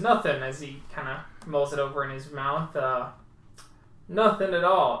 As he goes, nothing, as he kind of mulls it over in his mouth. Nothing at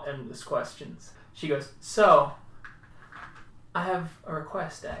all, Endless Questions. She goes, so, I have a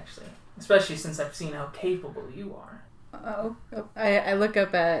request, actually. Especially since I've seen how capable you are. I look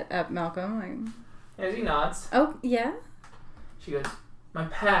up at Malcolm. Like, As he nods, oh, yeah? she goes, "My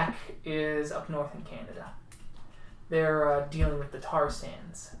pack is up north in Canada. They're dealing with the tar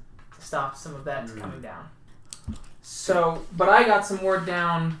sands to stop some of that coming down. So, but I got some word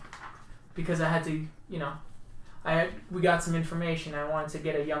down because I had to, we got some information. I wanted to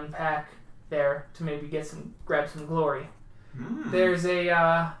get a young pack there to maybe grab some glory. There's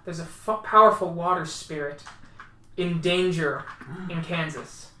a powerful water spirit in danger in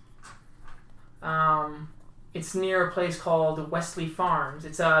Kansas. It's near a place called Wesley Farms.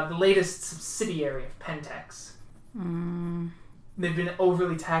 It's the latest subsidiary of Pentex. They've been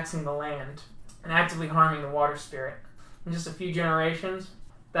overly taxing the land and actively harming the water spirit. In just a few generations,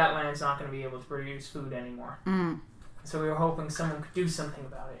 that land's not going to be able to produce food anymore. So we were hoping someone could do something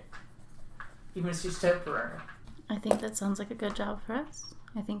about it, even if it's just temporary." I think that sounds like a good job for us.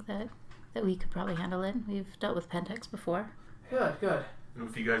 I think that we could probably handle it. We've dealt with Pentex before. Good.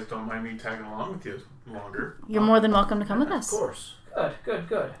 If you guys don't mind me tagging along with you longer. You're more than welcome to come with us. Of course.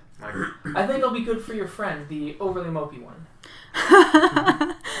 Good. I think it'll be good for your friend, the overly mopey one.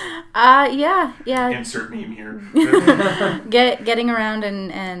 Yeah. Insert meme here. Getting around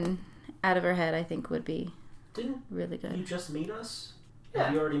and out of her head, I think, would be really good. You just meet us? Yeah.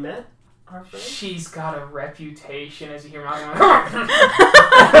 Have you already met our friend? She's got a reputation, as you hear Malcolm.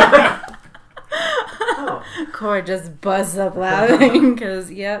 Oh. Cora just buzzes up laughing because,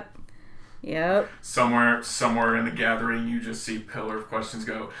 yep. Somewhere in the gathering, you just see Pillar of Questions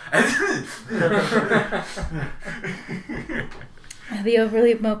go. The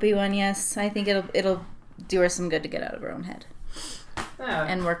overly mopey one, yes. I think it'll do her some good to get out of her own head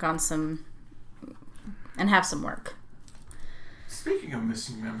and work on and have some work. Speaking of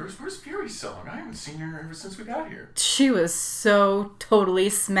missing members, where's Fury's song? I haven't seen her ever since we got here. She was so totally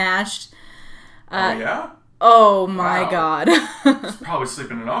smashed. Oh yeah? Oh my God. She's probably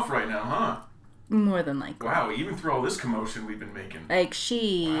sleeping it off right now, huh? More than likely. Wow, even through all this commotion we've been making. Like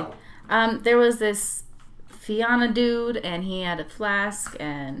there was this Fiona dude, and he had a flask,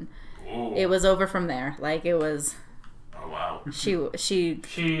 and it was over from there. Like it was. Oh wow. She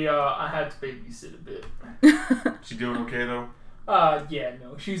I had to babysit a bit. She doing okay though? Yeah,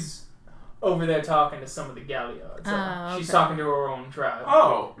 no, she's over there talking to some of the Galliards. Okay. She's talking to her own tribe.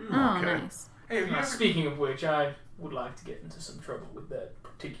 Oh, okay. Nice. Hey, Speaking of which, I would like to get into some trouble with that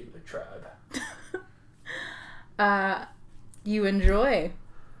particular tribe. You enjoy.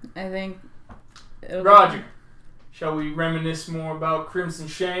 I think. Roger, shall we reminisce more about Crimson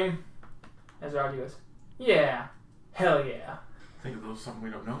Shame? As Roger goes, yeah, hell yeah. I think there's something we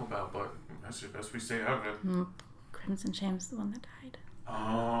don't know about, but that's just best we stay out of it. Crimson Shame's the one that died.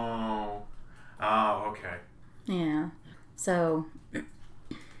 Oh, okay. Yeah. So.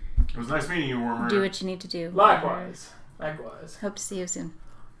 It was nice meeting you, Wormer. Do what you need to do. Likewise. Hope to see you soon.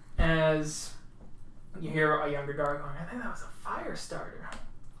 As you hear a younger Garou going, I think that was a fire starter.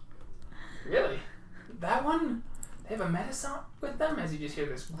 Really? That one? They have a medicine with them? As you just hear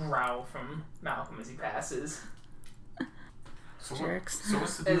this growl from Malcolm as he passes. Jerks. So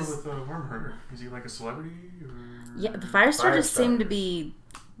what's the deal with Wormherder? Is he like a celebrity? Or? Yeah, the fire starters seem to be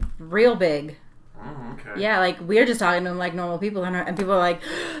real big. Oh, okay. Yeah, like we're just talking to them like normal people, and people are like,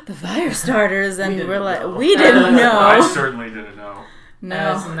 the fire starters, and we're like, we didn't know. I certainly didn't know. No.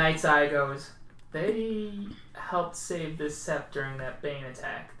 As the Night's Eye goes, they helped save this sept during that Bane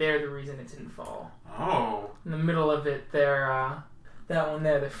attack. They're the reason it didn't fall. Oh. In the middle of it, they're that one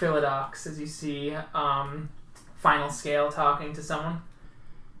there, the Philodox, as you see, Final Scale talking to someone.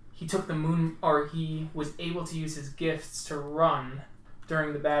 He took the moon, or he was able to use his gifts to run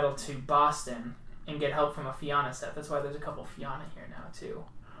during the battle to Boston and get help from a Fianna sept. That's why there's a couple Fianna here now too,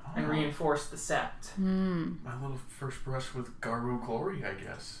 and reinforce the sept. My little first brush with Garou glory, I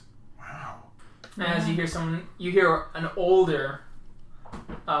guess. Wow. As you hear an older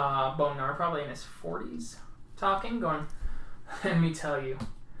Bone Gnawer, probably in his 40s, talking, going, let me tell you,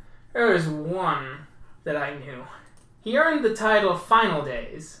 there was one that I knew. He earned the title Final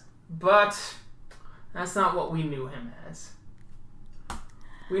Days, but that's not what we knew him as.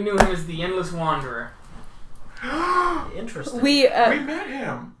 We knew him as the Endless Wanderer. Interesting. We met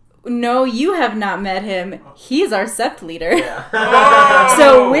him. No, you have not met him. He's our sept leader. Yeah. Oh!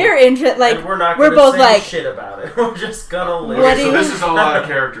 So we're interested. Like and we're both say like shit about it. We're just gonna live. Okay, so this is all out of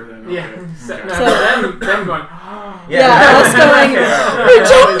character then. Okay. Yeah. Okay. Them going, us going,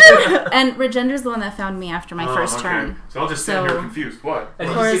 Regender! And Regender's the one that found me after my first turn. So I'll just stand here confused. What?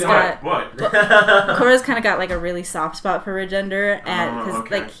 Cora's What? Cora's kind of got like a really soft spot for Regender, and because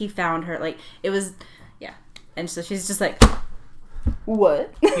like he found her, like it was, and so she's just like,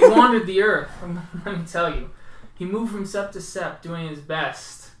 what? He wandered the earth. Let me tell you, He moved from sept to sept, doing his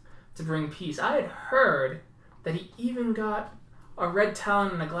best to bring peace. I had heard that he even got a red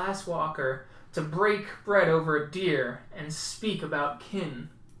talon and a glass walker to break bread over a deer and speak about kin.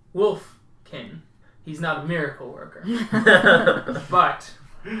 Wolf kin. He's not a miracle worker. But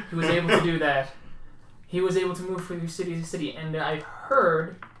he was able to do that. He was able to move from city to city, and I've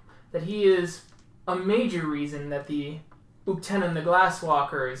heard that he is a major reason that the Uktena and the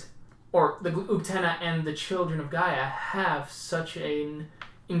Glasswalkers, or the Uktena and the Children of Gaia, have such an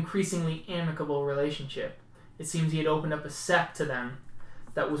increasingly amicable relationship. It seems he had opened up a sept to them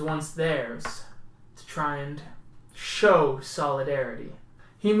that was once theirs to try and show solidarity.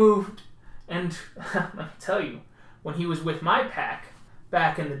 He moved, and let me tell you, when he was with my pack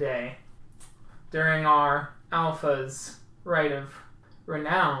back in the day, during our Alpha's rite of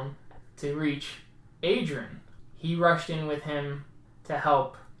renown to reach Adrian, he rushed in with him to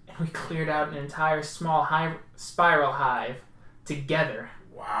help, and we cleared out an entire small spiral hive together.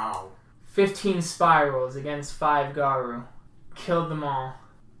 Wow. 15 spirals against 5 Garou. Killed them all.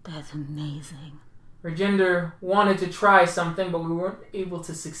 That's amazing. Rajinder wanted to try something, but we weren't able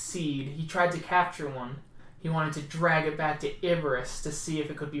to succeed. He tried to capture one. He wanted to drag it back to Iberus to see if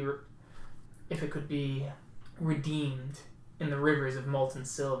it could be redeemed in the rivers of molten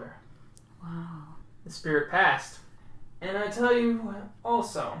silver. Wow. The spirit passed. And I tell you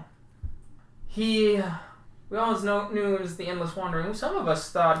also, we always knew it was the Endless Wandering. Some of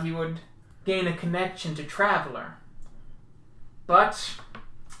us thought he would gain a connection to Traveler. But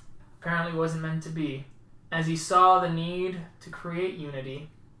apparently wasn't meant to be. As he saw the need to create unity,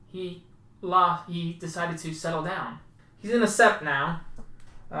 he decided to settle down. He's in a sept now.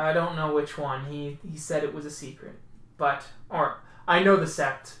 I don't know which one. He said it was a secret. I know the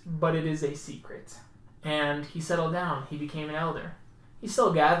sept, but it is a secret. And he settled down. He became an elder. He's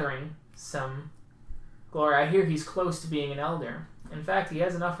still gathering some glory. I hear he's close to being an elder. In fact, he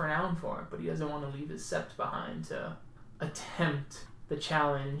has enough renown for it, but he doesn't want to leave his sept behind to attempt the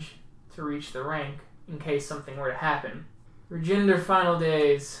challenge to reach the rank in case something were to happen. Rajinder Final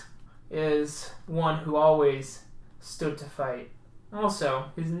Days is one who always stood to fight. Also,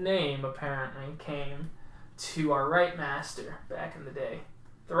 his name apparently came to our Right Master back in the day.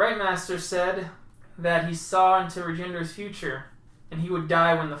 The Right Master said that he saw into Rajinder's future, and he would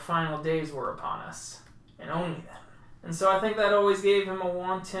die when the final days were upon us, and only then. And so I think that always gave him a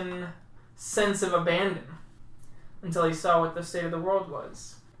wanton sense of abandon, until he saw what the state of the world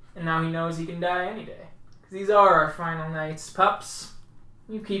was. And now he knows he can die any day. Because these are our final nights, pups.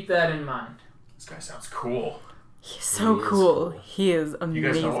 You keep that in mind. This guy sounds cool. He's so cool. He is amazing.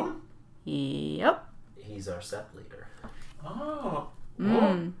 You guys know him? Yep. He's our sept leader. Oh.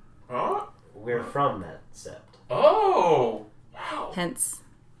 Mm. Oh. We're from that sept. Oh. Wow. Hence,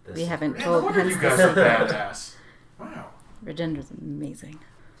 This we haven't Man, no told wonder hence you guys are badass. Wow. Rajendra's amazing.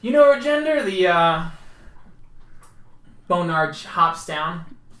 You know Rajender, the Bone Gnawers hops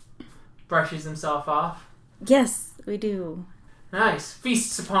down, brushes himself off. Yes, we do. Nice.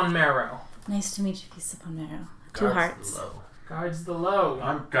 Feasts upon marrow. Nice to meet you, Feast upon Marrow. Guards Two-Hearts. low. Guards the low.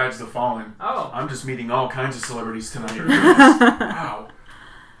 I'm Guides the Fallen. Oh. I'm just meeting all kinds of celebrities tonight. Wow.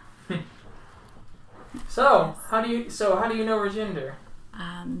 So how do you know Rajinder?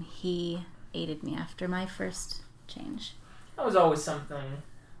 He aided me after my first change. That was always something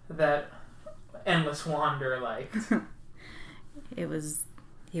that Endless Wander liked. He was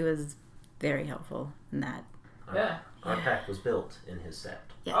very helpful in that. Yeah. Our pack was built in his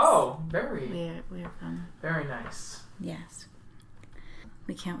sept. Yes. Oh, very, We're fun. very nice. Yes.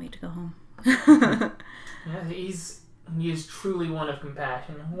 We can't wait to go home. Yeah, he is truly one of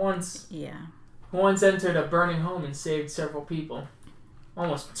compassion. Once Yeah. entered a burning home and saved several people.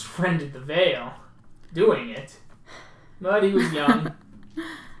 Almost surrendered the veil doing it. But he was young.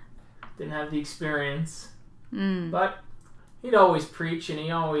 Didn't have the experience. But he'd always preach, and he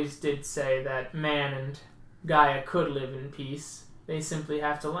always did say that man and Gaia could live in peace. They simply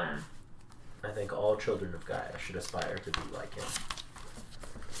have to learn. I think all children of Gaia should aspire to be like him.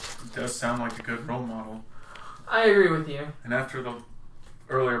 It does sound like a good role model. I agree with you. And after the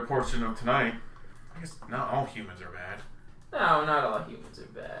earlier portion of tonight, I guess not all humans are bad. No, not all humans are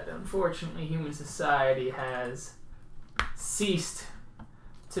bad. Unfortunately, human society has ceased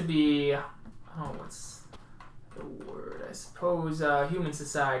to be... Oh, what's the word? I suppose human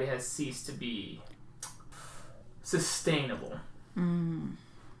society has ceased to be sustainable.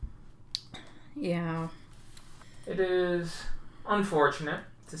 Yeah. It is unfortunate,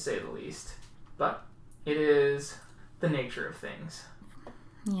 to say the least, but it is the nature of things.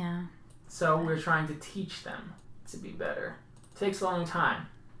 Yeah. So we're trying to teach them to be better. It takes a long time.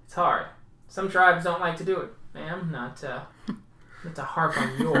 It's hard. Some tribes don't like to do it. ma'am. Not to harp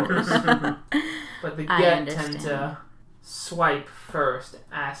on yours. But the I get tend understand. to swipe first,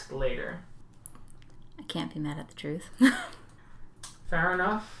 ask later. I can't be mad at the truth. Fair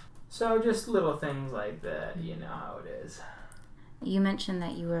enough. So just little things like that, you know how it is. You mentioned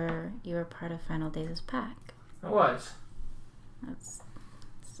that you were part of Final Days' pack. It was. That's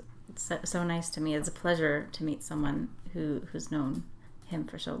so nice to me. It's a pleasure to meet someone who's known him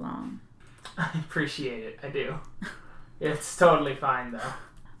for so long. I appreciate it. I do. It's totally fine, though.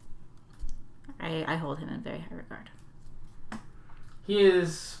 I hold him in very high regard. He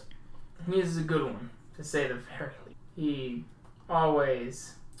is a good one, to say the very least. He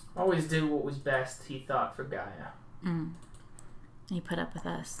always did what was best, he thought, for Gaia. Mm. He put up with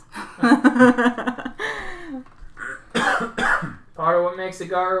us. Part of what makes a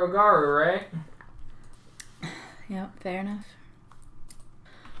Garou, right? Yep, fair enough.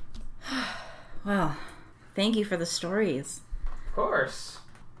 Well, thank you for the stories. Of course.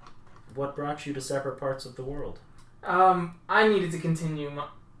 What brought you to separate parts of the world? I needed to continue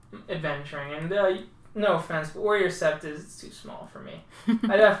adventuring, and no offense, but where your sept is, it's too small for me.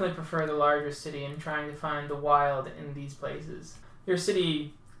 I definitely prefer the larger city and trying to find the wild in these places. Your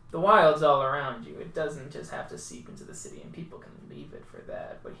city, the wild's all around you. It doesn't just have to seep into the city, and people can leave it for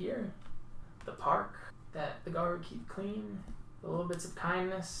that. But here, the park that the Garou keep clean, the little bits of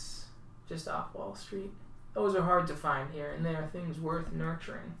kindness just off Wall Street, those are hard to find here, and they are things worth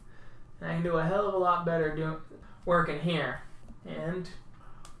nurturing. And I can do a hell of a lot better working here. And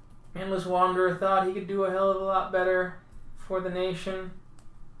Endless Wanderer thought he could do a hell of a lot better for the nation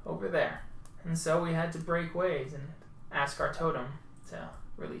over there. And so we had to break ways and ask our totem to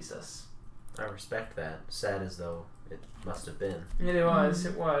release us. I respect that. Sad as though it must have been. It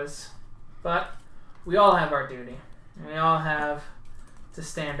was. But we all have our duty. And we all have to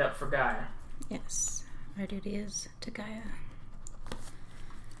stand up for Gaia. Yes, our duty is to Gaia.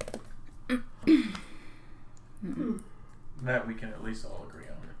 That we can at least all agree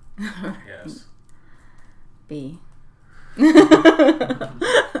on. Yes. B.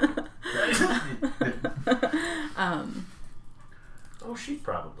 Oh, she'd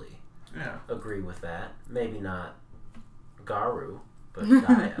probably Yeah. agree with that. Maybe not Garou, but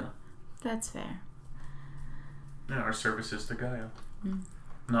Gaia. That's fair. Yeah, our service is to Gaia. Mm.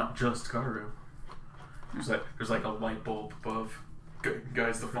 Not just Garou. There's like a light bulb above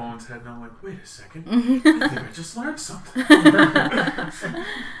Guys the phone's head, and I'm like, wait a second. I think I just learned something.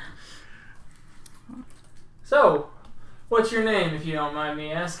 So, what's your name, if you don't mind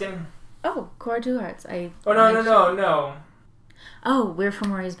me asking? Oh, Cora Two-Hearts. Oh, no. Oh, we're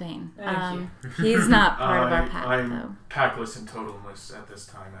Fomori's Bane. Thank you. He's not part of our pack, I'm though. packless and totemless at this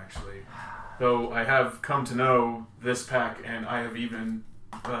time, actually. Though I have come to know this pack, and I have even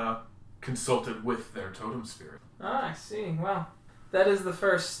consulted with their totem spirit. Ah, I see. Well, that is the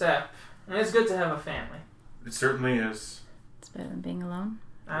first step. And it's good to have a family. It certainly is. It's better than being alone.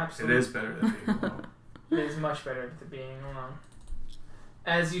 Absolutely. It is better than being alone. It is much better than being alone.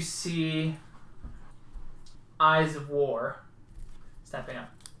 As you see Eyes of War stepping up.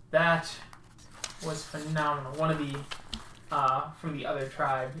 That was phenomenal. One of the from the other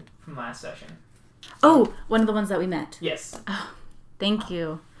tribe from last session. Oh, one of the ones that we met. Yes. Oh, thank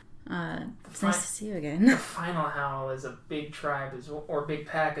you. It's nice to see you The again. final howl is a big tribe or big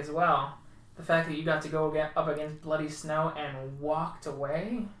pack as well. The fact that you got to go up against Bloody Snow and walked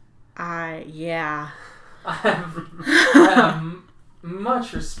away. Yeah. I have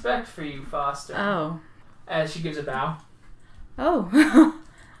much respect for you, Foster. Oh. As she gives a bow. Oh.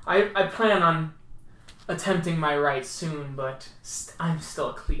 I plan on attempting my rights soon, but I'm still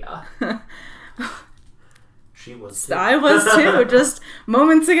a Clea. She was too. I was too, just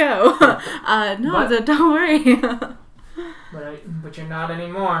moments ago. Don't worry. But you're not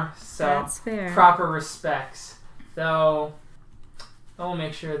anymore, so That's fair. proper respects. Though I'll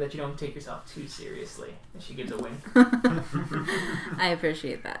make sure that you don't take yourself too seriously. And she gives a wink. I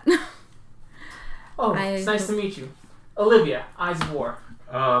appreciate that. Oh, it's nice to meet you. Olivia, Eyes of War.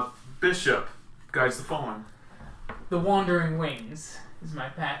 Bishop, Guides the Fallen. The Wandering Wings is my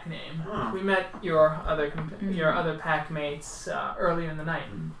pack name. Huh. We met your other pack mates earlier in the night,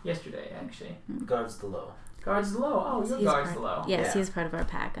 yesterday actually. Guards the Low. Guards the Low. Oh, you're Guards the Low. Yes, Yeah. he's part of our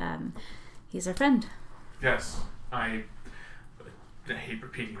pack. He's our friend. Yes, I hate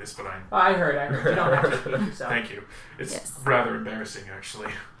repeating this, but I heard. You don't have to repeat yourself. Thank you. It's Yes. rather embarrassing,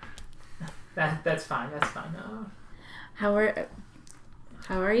 actually. That's fine. How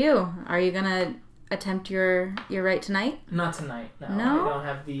are you? Are you gonna attempt your right tonight? Not tonight. No. No? I don't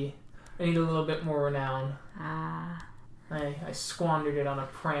have I need a little bit more renown. I squandered it on a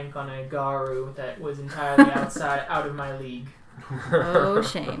prank on a Garou that was entirely out of my league. Oh,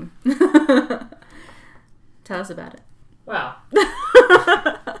 shame. Tell us about it. Well,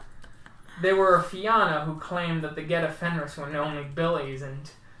 there were a Fianna who claimed that the Geta Fenris were only billies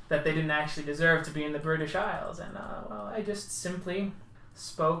and that they didn't actually deserve to be in the British Isles. And, well, I just simply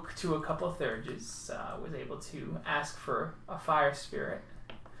spoke to a couple of Thurges, was able to ask for a fire spirit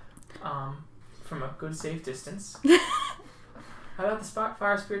from a good safe distance. I got the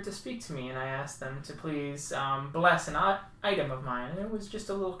fire spirit to speak to me, and I asked them to please bless an item of mine, and it was just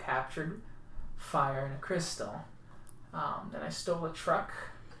a little captured fire in a crystal. Then I stole a truck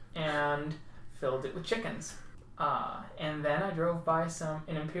and filled it with chickens. And then I drove by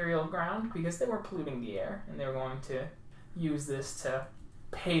an Imperial ground because they were polluting the air, and they were going to use this to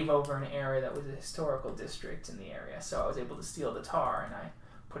pave over an area that was a historical district in the area. So I was able to steal the tar, and I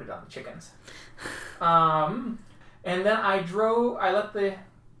put it on the chickens. And then I let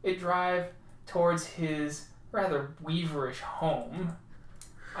it drive towards his rather weaverish home.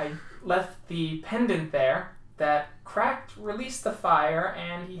 I left the pendant there that cracked, released the fire,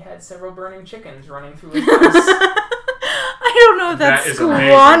 and he had several burning chickens running through his house. I don't know if that's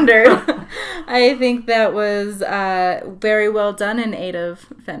squandered. I think that was very well done in aid of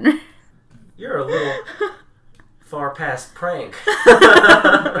Fenrir. You're a little far past prank.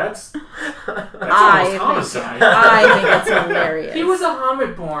 That's almost homicide. I think it's hilarious. He was a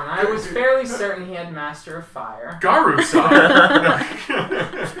Hamid born. I was fairly certain he had Master of Fire. Garou side.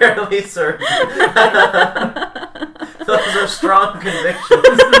 Fairly certain. Those are strong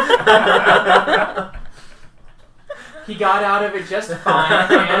convictions. He got out of it just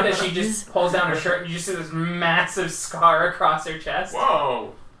fine, and as she just pulls down her shirt, and you just see this massive scar across her chest.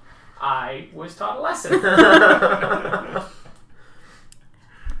 Whoa. I was taught a lesson.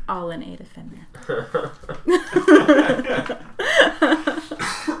 All in aid of Fenrir.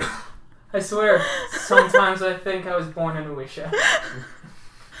 I swear, sometimes I think I was born in Uisha.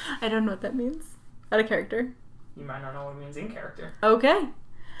 I don't know what that means. Out of character. You might not know what it means in character. Okay.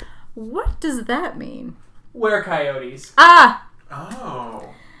 What does that mean? Were coyotes. Ah!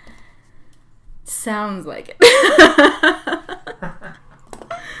 Oh. Sounds like it.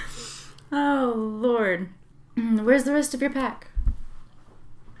 Oh, Lord. Where's the rest of your pack?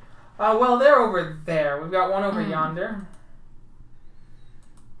 Well, they're over there. We've got one over yonder.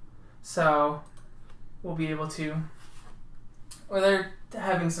 So, we'll be able to... Well, they're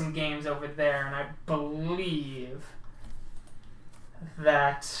having some games over there, and I believe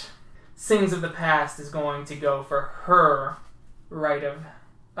that Sings of the Past is going to go for her right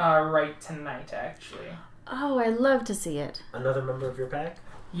tonight, actually. Oh, I'd love to see it. Another member of your pack?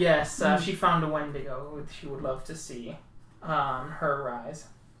 Yes, she found a Wendigo who she would love to see her rise.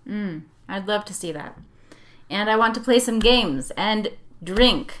 I'd love to see that. And I want to play some games and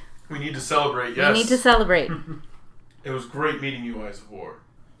drink. We need to celebrate, yes. We need to celebrate. It was great meeting you, Eyes of War.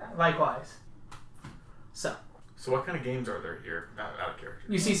 Likewise. So what kind of games are there here, out of character?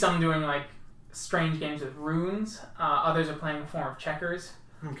 You see some doing, like, strange games with runes. Others are playing a form of checkers.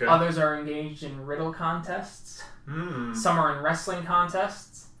 Okay. Others are engaged in riddle contests. Some are in wrestling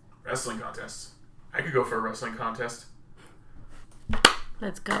contests. Wrestling contests. I could go for a wrestling contest.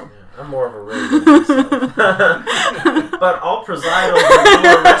 Let's go. Yeah, I'm more of a raven myself. But I'll preside over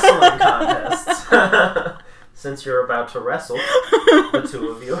your wrestling contests. Since you're about to wrestle, the two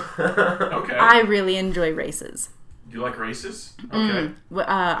of you. Okay. I really enjoy races. You like races? Okay.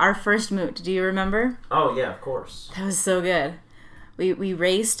 Our first moot, do you remember? Oh, yeah, of course. That was so good. We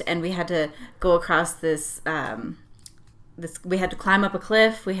raced and we had to go across this we had to climb up a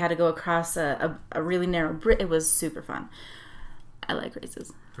cliff. We had to go across a really narrow bridge. It was super fun. I like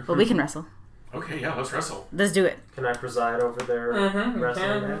races. But we can wrestle. Okay, yeah, let's wrestle. Let's do it. Can I preside over their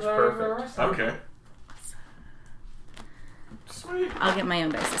wrestling match? Perfect. Okay. Sweet. I'll get my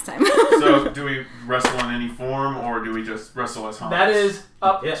own dice this time. So, do we wrestle in any form, or do we just wrestle as Hans? That is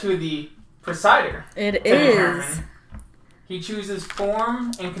up to the presider. It is. He chooses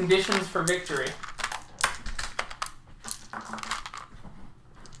form and conditions for victory.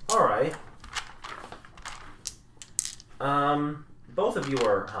 Alright. Both of you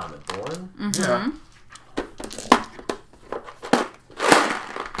are Hamid born. Mm-hmm. Yeah.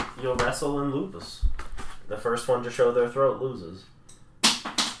 You'll wrestle in lupus. The first one to show their throat loses.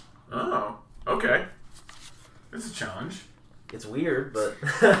 Oh, okay. It's a challenge. It's weird, but...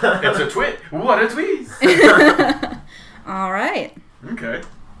 It's a twit. What a twist! All right. Okay.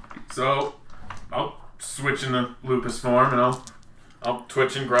 So, I'll switch in the lupus form, and I'll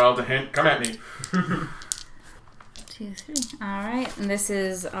twitch and growl to hint. Come at me. 2, 3. All right. And this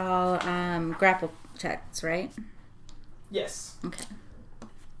is all grapple checks, right? Yes. Okay.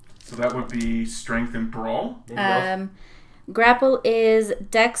 So that would be strength and brawl. Grapple is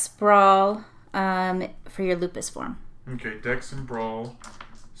Dex Brawl for your lupus form. Okay, Dex and brawl.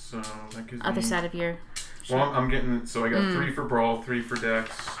 So that gives Other me... side of your... Well, I'm getting... So I got 3 for brawl, 3 for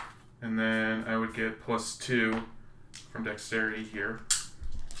dex. And then I would get +2 from dexterity here.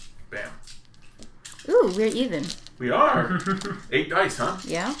 Bam. Ooh, we're even. We are. 8 dice, huh?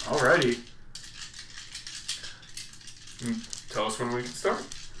 Yeah. Alrighty. Tell us when we can start.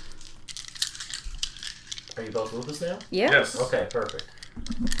 Are you both lupus now? Yeah. Yes. Okay, perfect.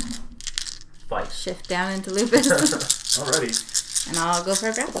 Fight. Shift down into lupus. Alrighty. And I'll go for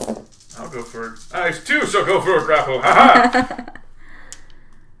a grapple. I'll go for... I too shall go for a grapple. Haha!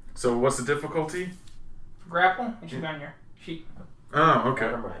 So what's the difficulty? Grapple? It should be on your sheet. Oh, okay.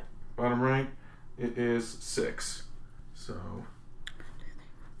 Bottom right. Bottom right. It is 6. So...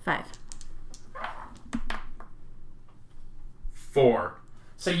 5. 4.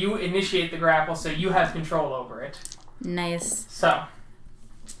 So you initiate the grapple, so you have control over it. Nice. So,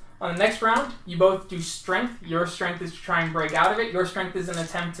 on the next round, you both do strength. Your strength is to try and break out of it. Your strength is an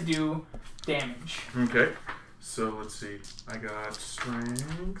attempt to do damage. Okay. So let's see. I got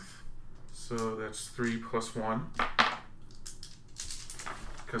strength. So that's 3 + 1.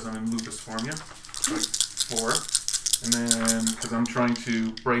 Because I'm in lupus form, yeah. So 4. And then, because I'm trying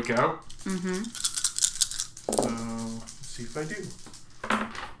to break out. Mm-hmm. So, let's see if I do.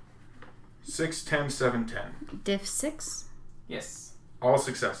 6, 10, 7, 10. Diff 6. Yes. All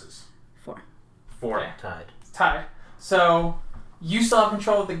successes. 4. 4. Okay. Tied. It's tied. So, you still have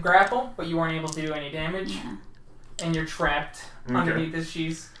control of the grapple, but you weren't able to do any damage. Yeah. And you're trapped underneath this.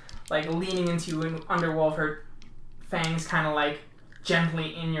 She's, like, leaning into you and under one of her fangs, kind of, like,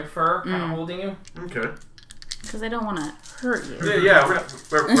 gently in your fur, kind of holding you. Okay. Because I don't want to hurt you. Yeah, we're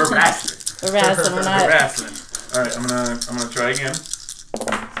wrestling. We're wrestling. We're not... We're wrestling. All right, I'm gonna try again.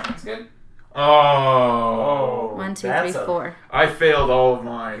 Sounds good. Oh. 1, 2, 3, that's 4. I failed all of You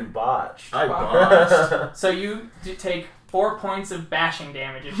mine. botched. I botched. So you do take 4 points of bashing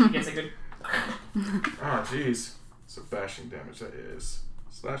damage if she gets a good... Oh, jeez. So bashing damage, that is.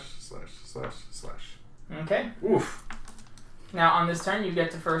 Slash. Okay. Oof. Now, on this turn, you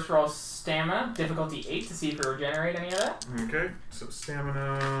get to first roll stamina, difficulty 8, to see if you regenerate any of that. Okay, so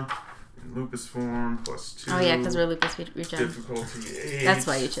stamina, in lupus form, +2. Oh, yeah, because we're lupus regen. Difficulty 8. That's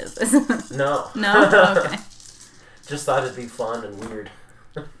why you chose this. No. No? Okay. Just thought it'd be fun and weird.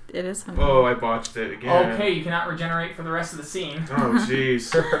 It is fun. Oh, I botched it again. Okay, you cannot regenerate for the rest of the scene. Oh, jeez.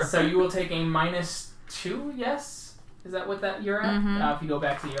 So you will take a -2, yes? Is that what you're at? Mm-hmm. If you go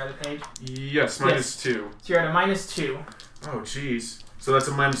back to the other page. Yes, -2. So you're at a -2. Oh, jeez. So that's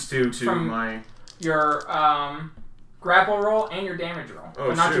a -2 to From- my... Your grapple roll and your damage roll, Oh,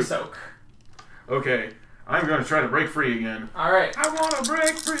 but not your shoot. soak. Okay, I'm going to try to break free again. All right. I want to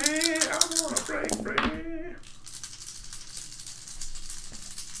break free! I want to break free!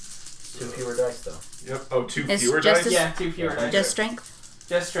 2 fewer dice, though. Yep. Oh, 2 It's fewer just dice? Yeah, 2 fewer dice. Just strength?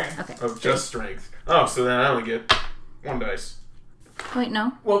 Just strength. Okay. Oh, just strength. Oh, so then I only get 1 dice. Wait,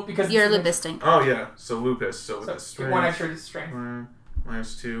 no. Well, because You're it's- lupus strength. Oh, yeah. So lupus. So with So the strength. 1 extra strength.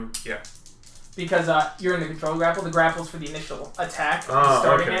 -2. Yeah. Because you're in the control grapple. The grapple's for the initial attack, Oh,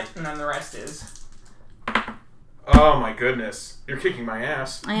 starting okay. it, and then the rest is. Oh, my goodness. You're kicking my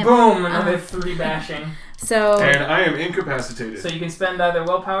ass. I am, Boom! Another 3 bashing. So, And I am incapacitated. So you can spend either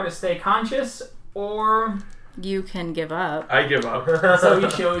willpower to stay conscious, or you can give up. I give up. so he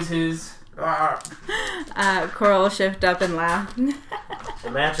shows his. Ah. Coral will shift up and laugh.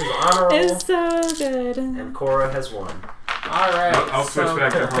 The match is honorable, It's so good. and Cora has won. All right. I'll switch so,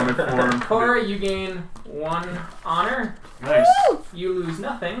 back to hermit form. Cora, you gain 1 honor. Nice. You lose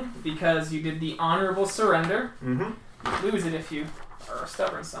nothing because you did the honorable surrender. Mm-hmm. You lose it if you are a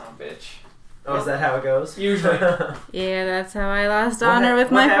stubborn son of a bitch. Oh, is that how it goes? Usually. Yeah, that's how I lost What honor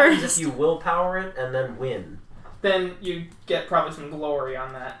with what my happens first. if you willpower it and then win? Then you get probably some glory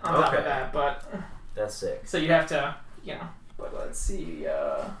on that, on top Okay. of that. But That's sick. so you have to, But let's see.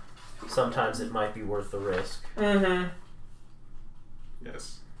 Sometimes it might be worth the risk. Mm-hmm.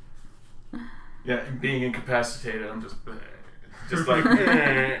 Yes. Yeah, and being incapacitated, I'm just like.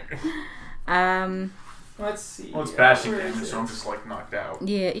 Let's see. Well, it's bashing where is damage, so it? I'm just like knocked out.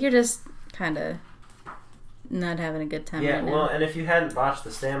 Yeah, you're just kind of not having a good time Yeah, right now. well, and if you hadn't botched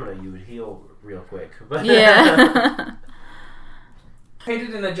the stamina, you would heal real quick. But Yeah.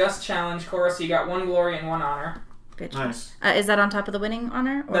 Painted in a just challenge, Cora, so you got 1 glory and 1 honor. Bitch. Nice. Is that on top of the winning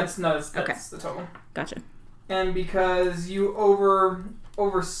honor? Or? That's Okay. the total. Gotcha. And because you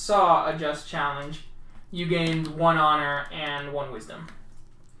oversaw a just challenge, you gained 1 honor and 1 wisdom.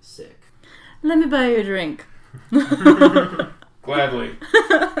 Sick. Let me buy you a drink. Gladly.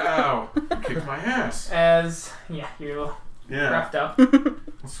 Ow. You kicked my ass. You're all Yeah. roughed up.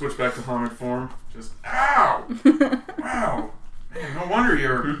 I'll switch back to helmet form. Just, ow! Wow. Man, no wonder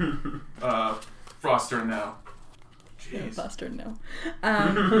you're Froster now. Jeez. Buster, no.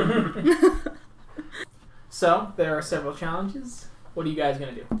 So, there are several challenges. What are you guys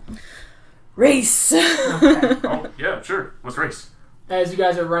going to do? Race! Okay. Oh, yeah, sure. Let's race. As you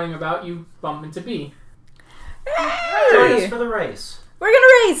guys are running about, you bump into B. Join us Hey! for the race. We're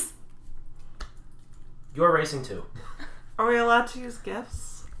gonna race! You're racing too. Are we allowed to use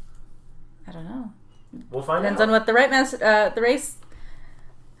gifts? I don't know. We'll find Depends out. on what the the race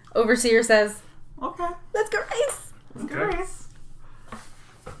overseer says. Okay. Let's go race! Let's go Okay. race.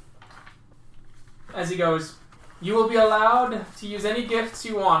 As he goes, you will be allowed to use any gifts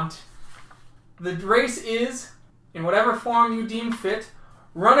you want. The race is, in whatever form you deem fit,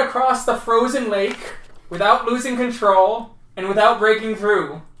 run across the frozen lake without losing control and without breaking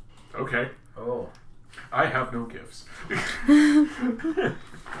through. Okay. Oh. I have no gifts.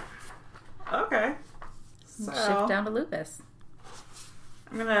 Okay. So, Shift down to Lupus.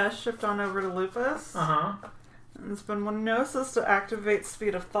 I'm gonna shift on over to Lupus Uh-huh. and spend one gnosis to activate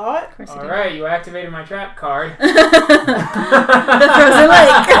Speed of Thought. Of course you do. Alright, you activated my trap card. The frozen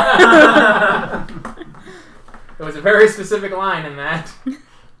lake. There was a very specific line in that.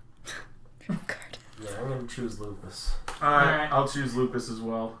 Yeah, I'm gonna choose Lupus. Alright. I'll choose Lupus as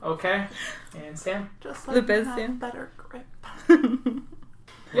well. Okay. And Sam? Just like Lupus, you have yeah. better grip.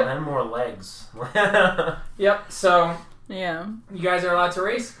 Yep. And more legs. Yep, so Yeah. you guys are allowed to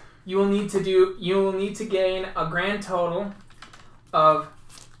race. You will need to gain a grand total of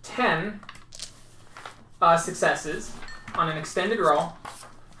 10 successes on an extended roll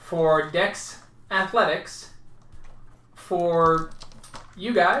for Dex Athletics. For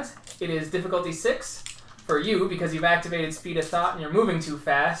you guys, it is difficulty 6. For you, because you've activated Speed of Thought and you're moving too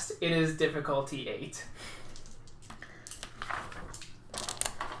fast, it is difficulty 8.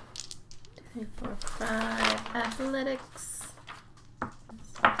 3, 4, 5. Athletics.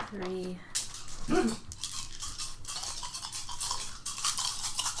 3.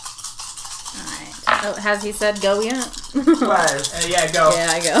 Alright. Oh, has he said go yet? Yeah, go.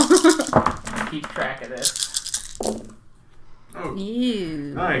 Yeah, I go. Keep track of this. Oh,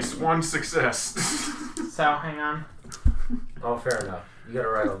 Ew. nice. One success. So, hang on. Oh, fair enough. You gotta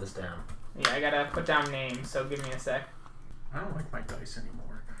write all this down. Yeah, I gotta put down names, so give me a sec. I don't like my dice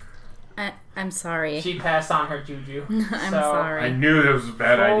anymore. I'm sorry. She passed on her juju. I'm So, I sorry. knew that was a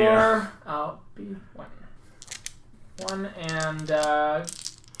bad idea. I'll be 1. 1 and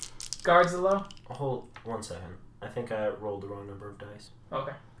guards the low. Hold 1 second. I think I rolled the wrong number of dice.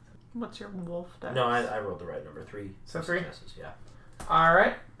 Okay. What's your wolf dex? No, I rolled the right number. 3. So 3? successes, yeah.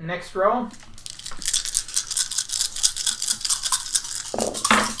 Alright, next roll.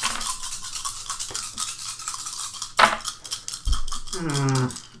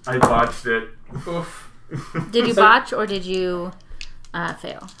 I botched it. Oof. Did you So- botch or did you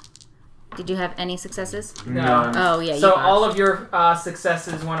fail? Did you have any successes? No. None. Oh, yeah, you So botched. all of your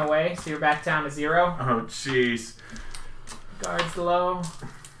successes went away, so you're back down to 0. Oh, jeez. Guards the low.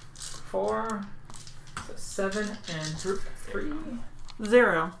 4. So 7 and 3.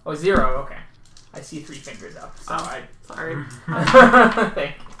 0. Oh, 0, okay. I see 3 fingers up, so Oh. Sorry.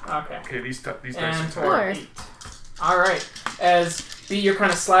 Thank you. Okay. Okay, these dice And are for Four. 8. Alright. As B, you're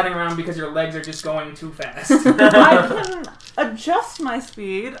kind of sliding around because your legs are just going too fast. I can adjust my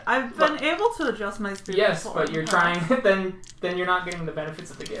speed. I've been able to adjust my speed. Yes, before. but you're trying, then you're not getting the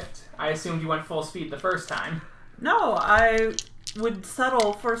benefits of the gift. I assumed you went full speed the first time. No, I would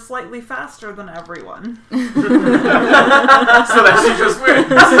settle for slightly faster than everyone. so that she just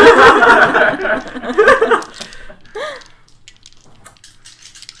wins.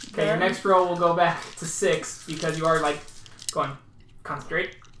 Okay, your next roll will go back to 6 because you are like going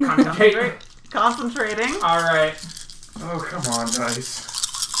concentrate. Concentrating. Alright. Oh, come on, dice.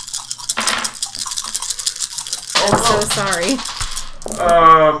 I'm so sorry.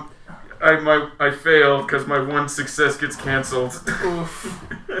 I failed because my one success gets canceled. Oof.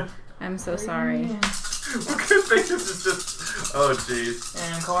 I'm so sorry. What kind of thing is this just... Oh, jeez.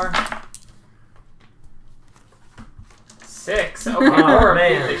 And Cora. 6. Okay, Oh, Cora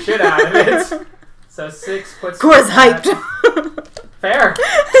man. beat the shit out of it. So 6 puts... Cora's you at- hyped. Fair.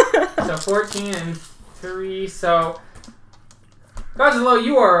 So 14 and 3. So Godzilla,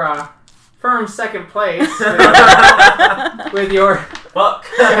 you are firm second place with your. Fuck!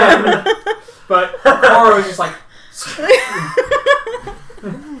 But Cora was just like,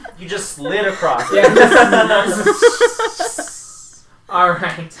 You just slid across. yeah. All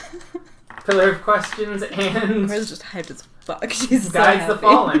right. Pillar of Questions and Cora's just hyped as fuck. She's so Guides the happy.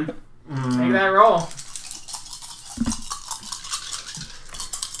 Fallen. Make that roll.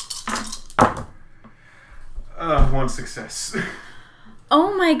 One success.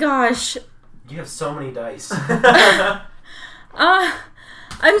 Oh my gosh. You have so many dice.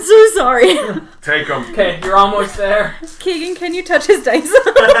 I'm so sorry. Take them. Okay, you're almost there. Keegan, can you touch his dice?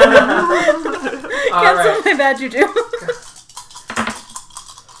 All Cancel right. my bad juju.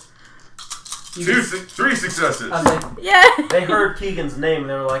 Three successes. I was like, Yeah. They heard Keegan's name and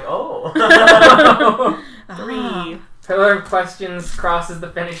they were like, oh. 3. Pillar of Questions crosses the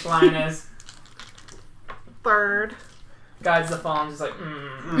finish line as 3rd. Guides the Fallen, just like,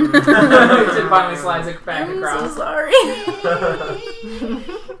 It finally slides it back I'm across. so sorry.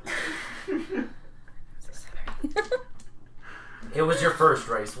 It was your first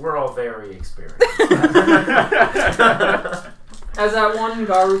race. We're all very experienced. As that one,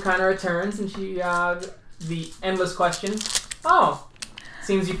 Garou kind of returns, and she, the endless question. Oh,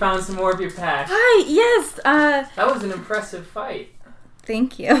 seems you found some more of your pack. Hi, yes, That was an impressive fight.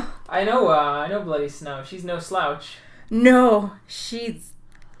 thank you. I know Bloody Snow. She's no slouch. No, she's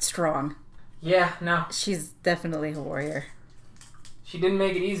strong. Yeah, no. She's definitely a warrior. She didn't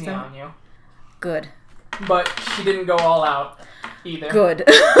make it easy So- on you. Good. But she didn't go all out either. Good.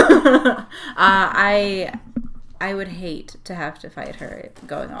 I would hate to have to fight her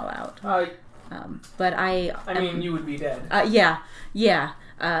going all out. But I mean, you would be dead. yeah.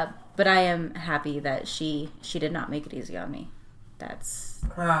 But I am happy that she did not make it easy on me. That's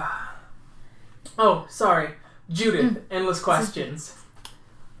Oh, sorry. Judith, Endless Questions.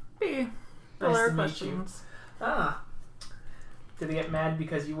 B. Nice Pillar to meet you. questions. Did they get mad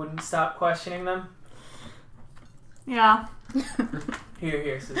because you wouldn't stop questioning them? Yeah.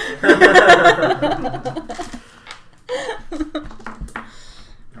 Here, sister.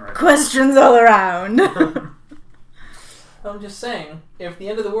 All right. questions all around. I'm just saying, if the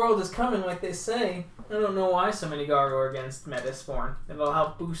end of the world is coming like they say, I don't know why so many Garou are against Metaspawn. It'll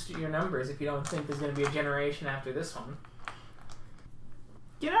help boost your numbers if you don't think there's going to be a generation after this one.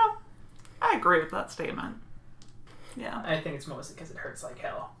 You know, I agree with that statement. Yeah. I think it's mostly because it hurts like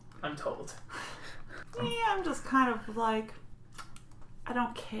hell, I'm told. Yeah, I'm just kind of like, I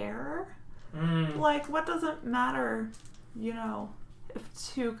don't care. Mm. Like, what does it matter, you know, if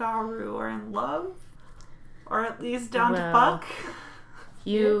two Garou are in love? Or at least down to Well. fuck?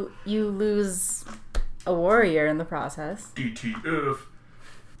 You lose a warrior in the process. DTF.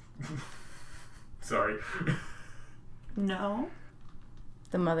 Sorry. No.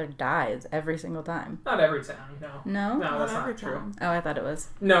 The mother dies every single time. Not every time, no. No? No, that's every not true. time. Oh, I thought it was.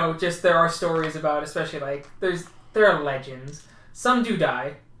 No, just there are stories about, especially like, there are legends. Some do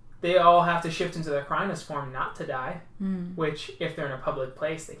die. They all have to shift into their Crinus form not to die, which if they're in a public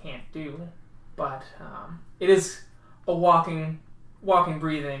place they can't do. But it is a walking,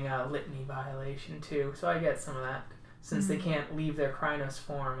 breathing litany violation too. So I get some of that since they can't leave their Crinus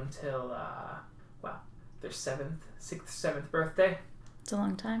form until their 7th birthday. It's a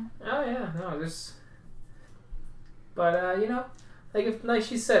long time. Oh yeah, no, there's. But you know, like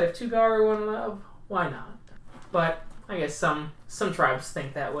she said, if two Garou are in love, why not? But I guess some tribes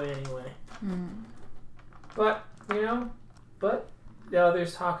think that way anyway. But you know, the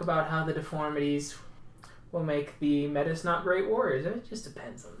others talk about how the deformities will make the Metas not great warriors. It just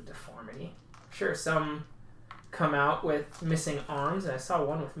depends on the deformity. Sure, some come out with missing arms, and I saw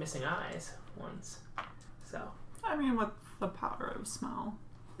one with missing eyes once. So I mean, with the power of smell.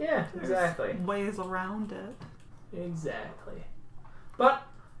 yeah, exactly. There's ways around it. Exactly. But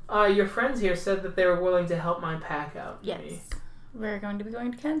your friends here said that they were willing to help my pack out. Yes. We're going to be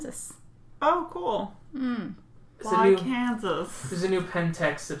going to Kansas. Oh, cool. There's Why a new, Kansas? there's a new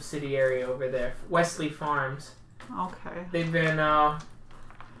Pentex subsidiary over there, Wesley Farms. Okay. They've been,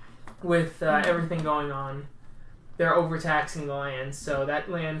 with everything going on, they're overtaxing the land, so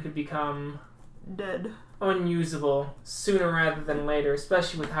that land could become Dead. unusable sooner rather than later,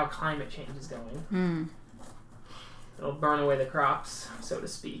 especially with how climate change is going. It'll burn away the crops, so to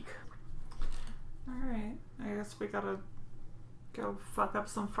speak. Alright. I guess we gotta go fuck up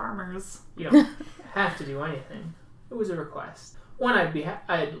some farmers. You don't have to do anything. It was a request. One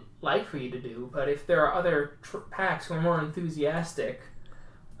I'd like for you to do, but if there are other packs who are more enthusiastic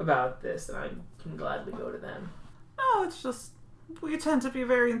about this, then I can gladly go to them. No, it's just we tend to be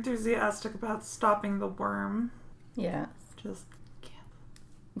very enthusiastic about stopping the worm. Yeah. Just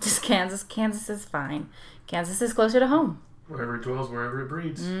Just Kansas. Kansas is fine. Kansas is closer to home. Wherever it dwells, wherever it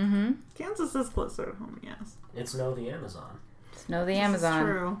breeds. Kansas is closer to home, yes. It's no the Amazon. Snow the This is Amazon.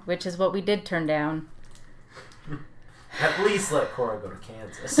 true. Which is what we did turn down. At least let Cora go to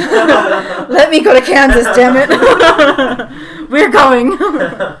Kansas. Let me go to Kansas, damn it. We're going.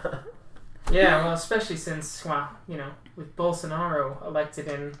 Yeah, well, especially since, well, with Bolsonaro elected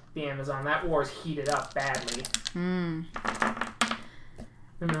in the Amazon, that war's heated up badly. Mm.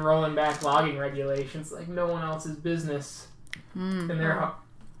 And they're rolling back logging regulations like no one else's business. Mm. And they're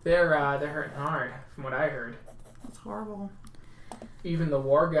hurting hard, from what I heard. That's horrible. Even the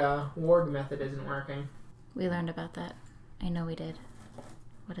warg method isn't working. We learned about that. I know we did.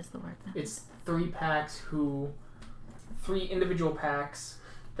 What is the warg method? It's 3 individual packs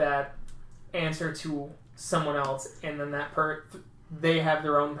that answer to someone else, and then they have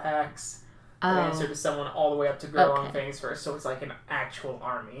their own packs that answer to someone all the way up to Grelong Fangs first, so it's like an actual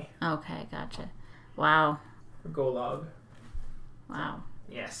army. Okay, gotcha. Wow. Golag. Wow.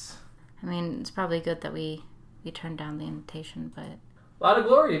 Yes. I mean, it's probably good that we turned down the invitation, but... A lot of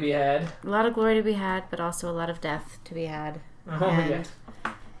glory to be had. A lot of glory to be had, but also a lot of death to be had. Oh, yeah.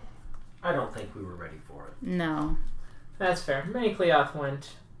 I don't think we were ready for it. No. That's fair. Many Cleoth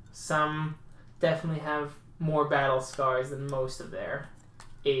went. Some definitely have more battle scars than most of their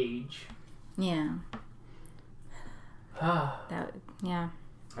age. Yeah. Ah. Yeah.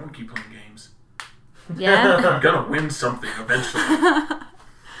 I'm gonna keep playing games. Yeah? I'm gonna win something eventually. I'm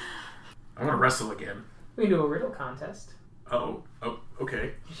gonna wrestle again. We can do a riddle contest. Oh,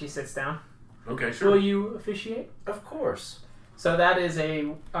 okay. She sits down. Okay, sure. Will you officiate? Of course. So that is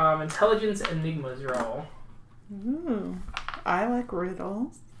a intelligence enigmas roll. Ooh, I like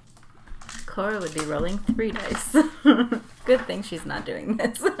riddles. Cora would be rolling 3 dice. Good thing she's not doing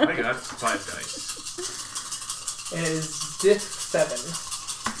this. I got 5 dice. It is disc 7.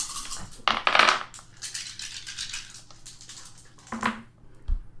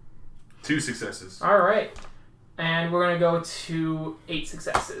 Two successes. All right. And we're going to go to 8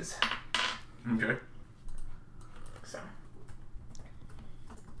 successes. Okay. So.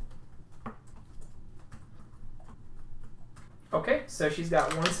 Okay, so she's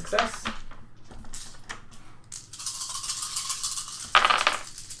got 1 success.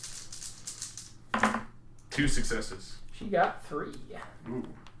 Two successes. She got 3. Ooh.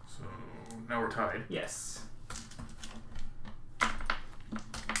 So now we're tied. Yes.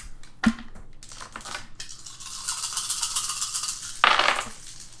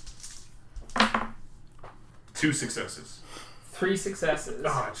 Two successes. 3 successes.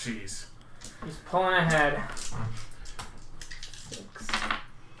 Oh, jeez. She's pulling ahead. 6.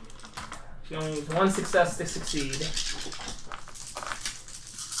 She only needs 1 success to succeed.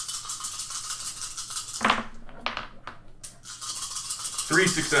 Three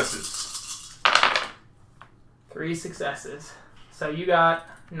successes. 3 successes. So you got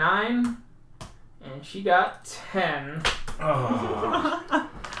 9, and she got 10. Oh.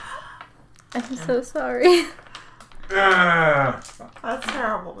 I'm so sorry. That's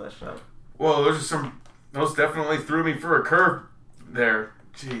terrible, Bishop. Well, those definitely threw me for a curve there.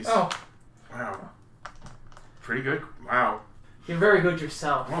 Jeez. Oh. Wow. Pretty good. Wow. You're very good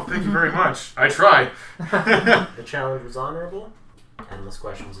yourself. Well, thank you very much. I tried. The challenge was honorable. Endless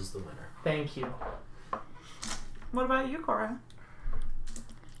Questions is the winner. Thank you. What about you, Cora?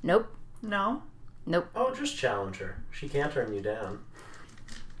 Nope. No? Nope. Oh, just challenge her. She can't turn you down.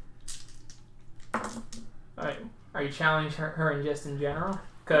 Alright. Are you challenging her in general?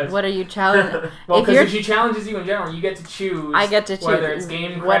 Cause, What are you challenging? well, because if she challenges you in general, you get to choose. I get to choose whether it's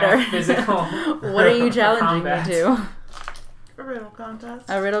gamecraft, physical. What are you challenging me to? A riddle contest.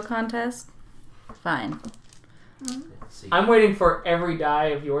 A riddle contest? Fine. See. I'm waiting for every die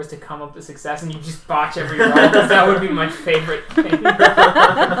of yours to come up to success, and you just botch every roll. Because that would be my favorite thing.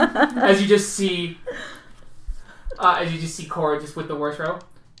 As you just see Cora just with the worst roll.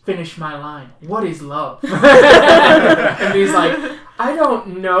 Finish my line. What is love? And he's like, I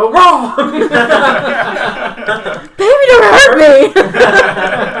don't know. Wrong. Baby, don't hurt me.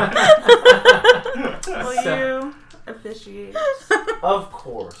 Will you officiate? Of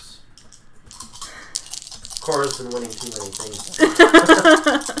course. Cora's been winning too many things.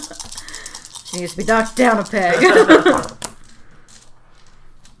 She needs to be knocked down a peg.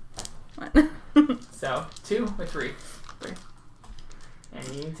 So, 2 or 3? 3. And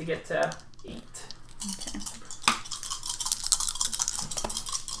you need to get to 8. Okay.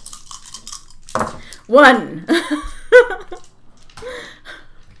 1.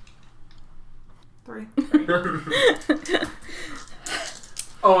 3.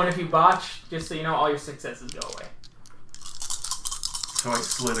 Oh, and if you botch, just so you know, all your successes go away. So I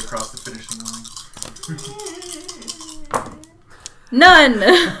slid across the finishing line. None.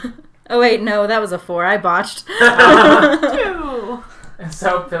 Oh wait, no, that was a 4. I botched. 2. And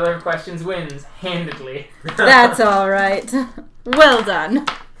so Pillar of Questions wins handedly. That's all right. Well done.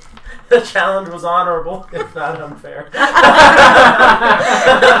 The challenge was honorable, if not unfair. Pillar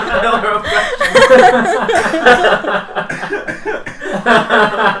of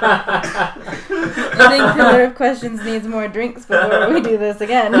I think Pillar of Questions needs more drinks before we do this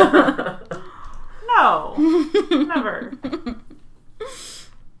again. No. Never.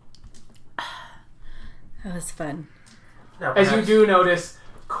 That was fun. Now, As you perhaps- do notice,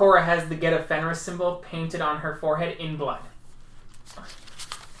 Cora has the Get a Fenris symbol painted on her forehead in blood.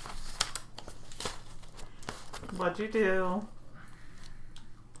 What'd you do?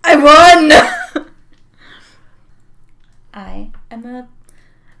 I won! I am a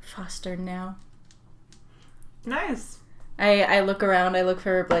foster now. Nice. I look around, I look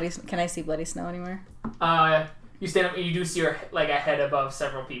for bloody... Can I see bloody snow anywhere? You stand up and you do see her like a head above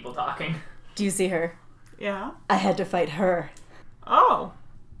several people talking. Do you see her? Yeah. I had to fight her. Oh.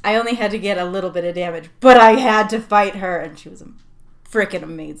 I only had to get a little bit of damage, but I had to fight her, and she was freaking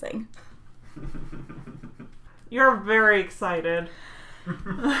amazing. You're very excited.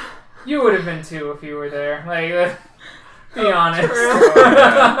 You would have been too if you were there. Like, be honest. True.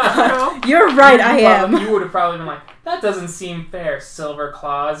 You're right, I am. You would have probably been like, that doesn't seem fair, Silver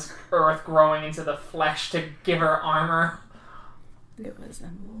Claws, earth growing into the flesh to give her armor. It was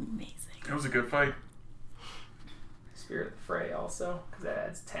amazing. It was a good fight. Spirit of the Fray also, because that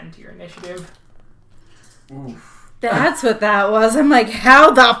adds 10 to your initiative. Oof. That's what that was. I'm like,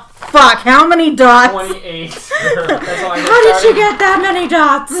 how the fuck? How many dots? 28. That's all I How did you get that many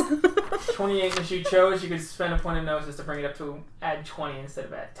dots? 28 if you chose, you could spend a point of notice to bring it up to add 20 instead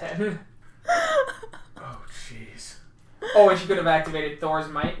of add 10. Oh, jeez. Oh, and she could have activated Thor's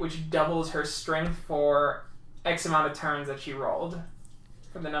Might, which doubles her strength for X amount of turns that she rolled.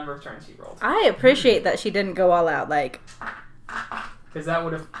 For the number of turns she rolled. I appreciate that she didn't go all out. Like, Because that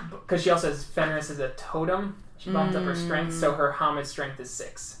would have... Because she also has Fenris as a totem. She bumped up her strength, so her Hamid strength is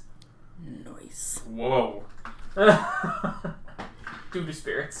 6. nice. Whoa. Due to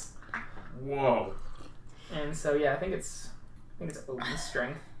spirits. Whoa. And so, yeah, I think it's Odin's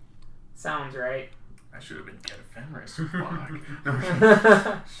strength. Sounds right. I should have been Get a Fenris. Fuck. No,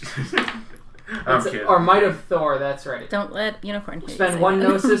 I'm It's kidding. or Might of Thor, that's right. Don't let Unicorn hear you Spend say 1 that.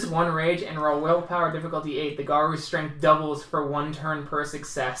 Gnosis, 1 Rage, and roll Willpower difficulty 8. The Garu's strength doubles for 1 turn per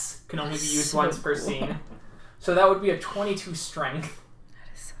success. Can only be used So once per cool. scene. So that would be a 22 strength. That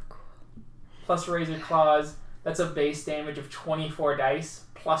is so cool. Plus Razor Claws. That's a base damage of 24 dice.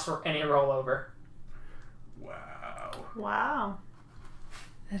 Plus any rollover. Wow. Wow.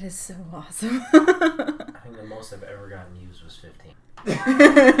 That is so awesome. I think the most I've ever gotten used was 15. And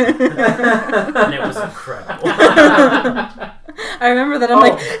it was incredible. I remember that. I'm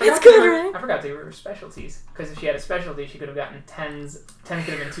like, it's good, right? I forgot to give her specialties. Because if she had a specialty, she could have gotten 10s. 10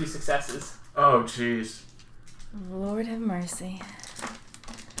 could have been 2 successes. Oh, jeez. Lord have mercy.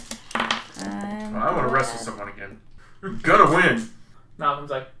 I want to wrestle someone again. Gonna win. Malcolm's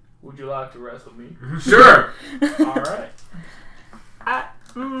like, would you like to wrestle me? Sure. Alright.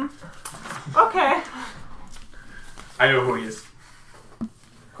 Okay. I know who he is.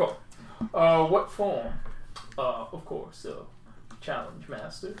 Cool. What form? Of course, Challenge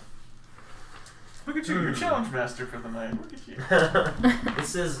Master. Look at you. You're challenge master for the night. Look at you.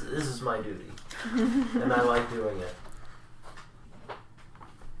 This is my duty. And I like doing it.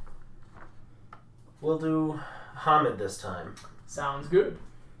 We'll do Hamid this time. Sounds good.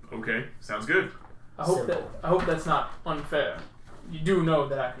 Okay. Sounds good. I hope Simple. that's not unfair. You do know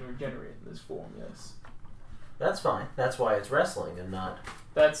that I can regenerate in this form, yes. That's fine. That's why it's wrestling and not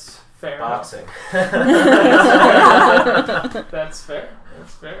That's fair. boxing. That's fair.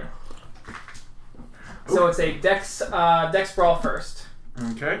 That's fair. So it's a dex brawl first,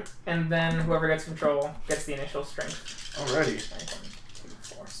 Okay. and then whoever gets control gets the initial strength. Alrighty. 1,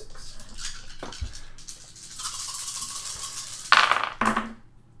 2, 4, 6.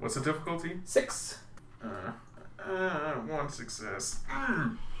 What's the difficulty? 6. 1 success.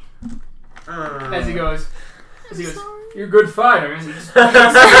 As he goes, you're a good fighter. As he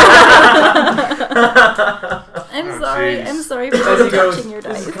I'm Oh, sorry. jeez. I'm sorry for goes, touching your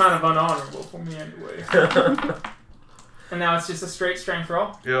this dice. is kind of unhonorable for me anyway. And now it's just a straight strength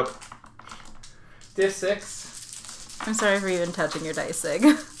roll. Yep. Diff 6. I'm sorry for even touching your dice, Sig.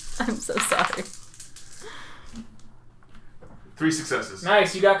 I'm so sorry. 3 successes.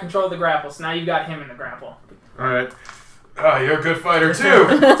 Nice, you got control of the grapple, so now you got him in the grapple. Alright. Ah, you're a good fighter too.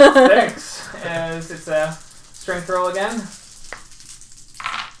 Thanks. As it's a strength roll again.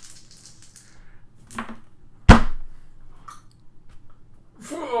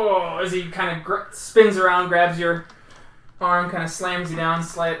 As he kind of spins around, grabs your arm kind of slams you down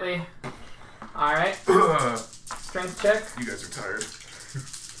slightly. Alright. Strength check. You guys are tired.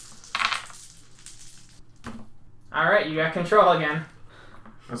 Alright, you got control again.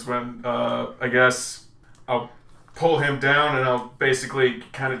 That's when, I guess, I'll pull him down and I'll basically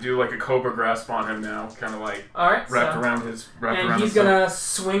kind of do like a cobra grasp on him now. Kind of like wrapped around his... And he's going to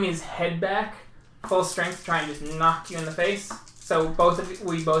swing his head back, full strength, to try and just knock you in the face. So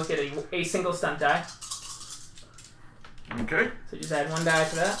we both get a single stunt die. Okay. So just add 1 die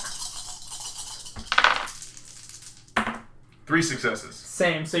to that. 3 successes.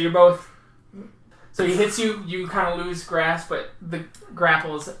 Same. So you're both... So he hits you, you kind of lose grasp, but the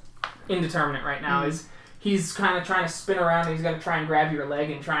grapple is indeterminate right now. He's kind of trying to spin around, and he's going to try and grab your leg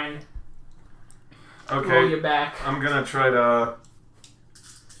and try and roll you back. I'm going to try to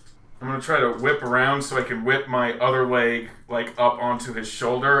whip around so I can whip my other leg like up onto his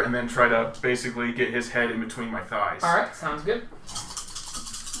shoulder and then try to basically get his head in between my thighs. Alright, sounds good.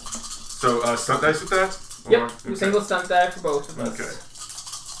 So, stunt dice with that? Yep, okay. Single stunt die for both of us. Okay.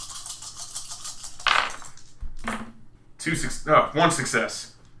 1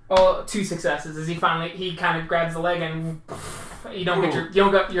 success. Oh, 2 successes. As he kind of grabs the leg and you don't get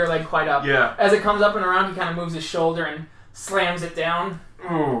your leg quite up. Yeah. As it comes up and around, he kind of moves his shoulder and slams it down.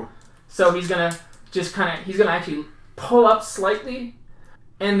 Ooh. So he's gonna actually pull up slightly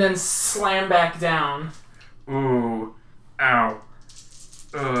and then slam back down. Ooh. Ow.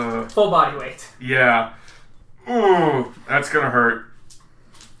 Full body weight. Yeah. Ooh. That's gonna hurt.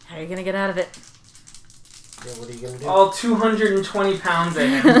 How are you gonna get out of it? Yeah, what are you gonna do? All 220 pounds of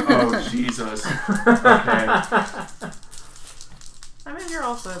him. Oh, Jesus. Okay. I mean, you're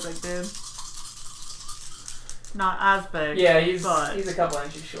also a big dude. Not as big. Yeah, he's a couple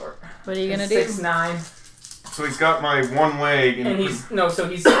inches short. What are you gonna do? 6'9". So he's got my one leg, And he's like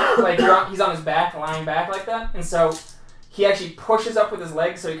he's on his back, lying back like that, and so he actually pushes up with his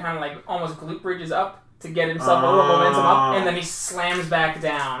legs, so he kind of like almost glute bridges up to get himself a little momentum up, and then he slams back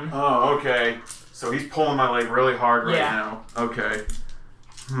down. Oh, okay. So he's pulling my leg really hard right now. Okay.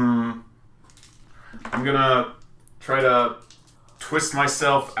 I'm gonna try to twist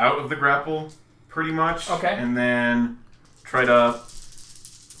myself out of the grapple, pretty much. Okay. And then try to...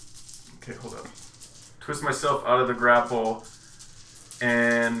 Okay, hold up. Twist myself out of the grapple,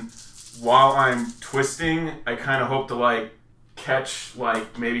 and while I'm twisting, I kind of hope to, like, catch,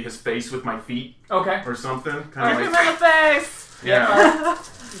 like, maybe his face with my feet. Okay. Or something. Kick Kind him of in like... the face! Yeah.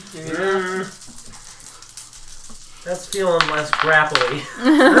 That's feeling less grapply.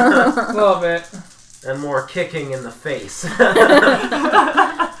 A little bit. And more kicking in the face.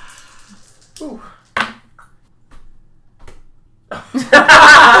 Ooh.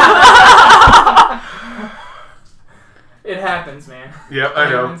 It happens, man. Yep, I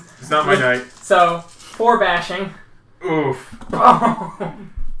know. It's not my night. So, 4 bashing. Oof. Oh.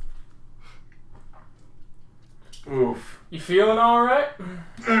 Oof. You feeling alright?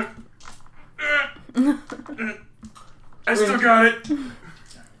 I still got it.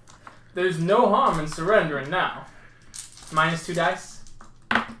 There's no harm in surrendering now. -2 dice.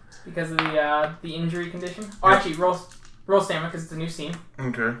 Because of the injury condition. Oh, Yep. actually, roll stamina because it's a new scene.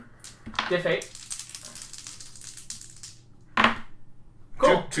 Okay. Diff 8.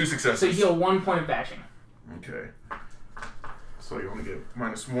 Cool. Two successes. So you heal 1 point of bashing. Okay. So you only get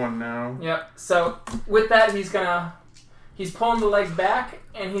 -1 now. Yep. So with that, he's pulling the leg back,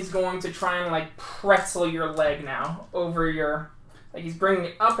 and he's going to try and like pretzel your leg now over your, like he's bringing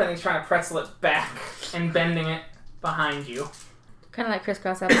it up and he's trying to pretzel it back and bending it behind you. Kind of like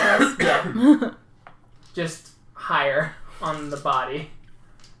crisscross applesauce. Yeah. Just higher on the body.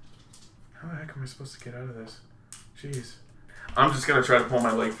 How the heck am I supposed to get out of this? Jeez. I'm just gonna try to pull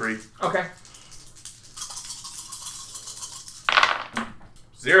my leg free. Okay.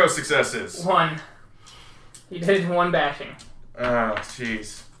 0 successes. 1. He did 1 bashing. Oh,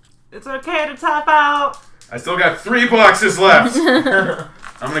 jeez. It's okay to tap out. I still got 3 boxes left. I'm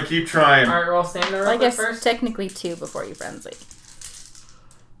gonna keep trying. Alright, roll stamina Well, I guess first. technically 2 before you frenzy.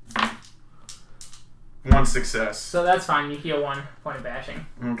 1 success. So that's fine. You heal 1 point of bashing.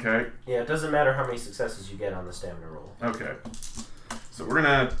 Okay. Yeah, it doesn't matter how many successes you get on the stamina roll. Okay. So we're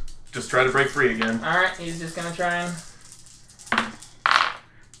gonna just try to break free again. Alright, he's just gonna try and...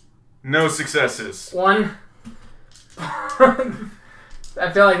 No successes. 1. I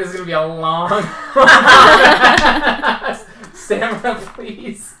feel like this is gonna be a long stamina,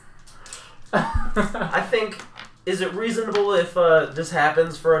 please. I think Is it reasonable if this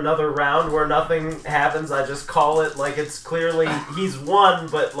happens for another round where nothing happens? I just call it like it's clearly he's won,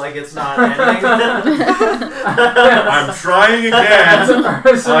 but like it's not ending. I'm trying again.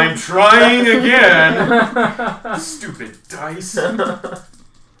 I'm trying again. Stupid dice. Oh,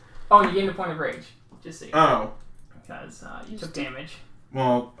 and you gained a point of rage. Just so you know. Oh. Because you took damage.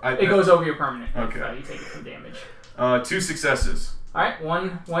 Well, it goes over your permanent. Okay. If, you take it from damage. 2 successes. All right,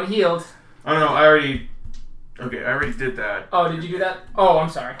 one healed. Oh no, I already did that. Oh, did you do that? Oh, I'm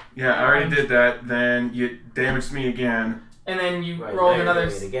sorry. Yeah, I already did that. Then you damaged me again. And then you Right, rolled now another, you're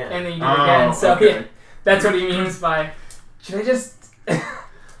doing it again. and then you do it again. So okay. yeah, that's what he means by. Should I just? Boom!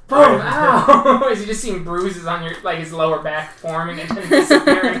 Ow! As you just seeing bruises on your his lower back forming and then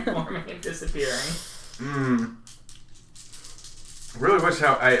disappearing, forming and disappearing. I really wish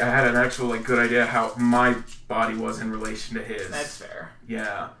I had an actual good idea how my body was in relation to his. That's fair.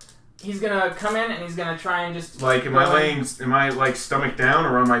 Yeah. He's gonna come in and he's gonna try and just am I stomach down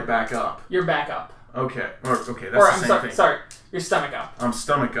or am I back up? You're back up. Okay. That's Or the same thing. Sorry, your stomach up. I'm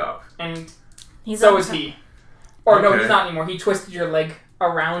stomach up. And He's so on is top. he. Or no, Okay. he's not anymore. He twisted your leg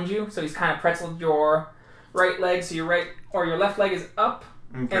around you, so he's kind of pretzeled your right leg, so your left leg is up,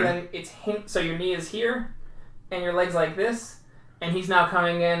 Okay. and then it's so your knee is here, and your leg's like this, and he's now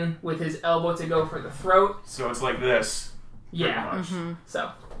coming in with his elbow to go for the throat. So it's like this. Yeah. Pretty much.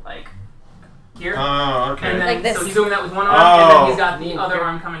 So here. Oh, okay. And then, Like this. So he's doing that with one arm, and then he's got the Oh. other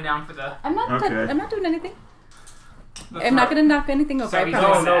arm coming down for the. I'm not. Okay. I'm not doing anything. the I'm not throat. gonna knock anything over. So I he's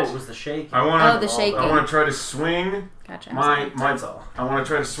promise. doing No, that. it was the shaking. I want to. Oh, the shaking. I want to try to swing Gotcha. That's all. I want to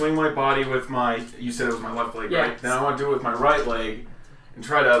try to swing my body with my. You said it was my left leg, Yeah. right? Now I want to do it with my right leg, and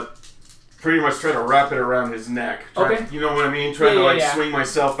try to wrap it around his neck. Okay. You know what I mean? Trying Yeah, to yeah. swing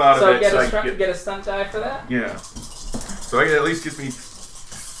myself out So of it. get a stunt die for that. Yeah. So I at least gives me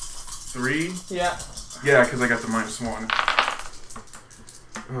 3. Yeah. Yeah, because I got the -1.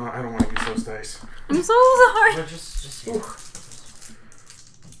 Oh, I don't want to use those dice. I'm so sorry. No, just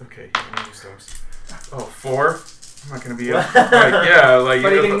Okay, I'm gonna use those. Oh, 4. I'm not gonna be able. Yeah,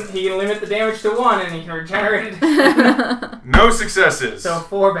 But he can limit the damage to 1, and he can regenerate it. no successes. So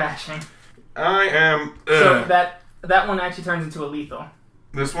 4 bashing. I am. So that one actually turns into a lethal.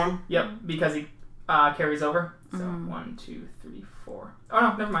 This one? Yep, because he carries over. So 1, 2, 3, 4. Oh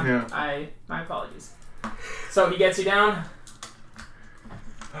no, never mind. Yeah. My apologies. So he gets you down.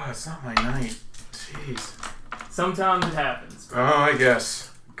 Oh, it's not my night. Jeez. Sometimes it happens. Oh, I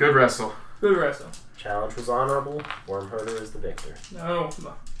guess. Good wrestle. Good wrestle. Challenge was honorable. Worm herder is the victor. No.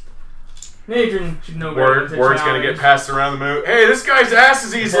 Nadrian should know better. Word's gonna get passed around the moot. Hey, this guy's ass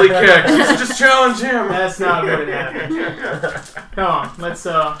is easily kicked. Let's just challenge him. That's not what happened. Come on, let's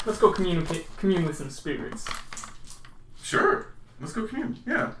go commune with some spirits. Sure. Let's go commune.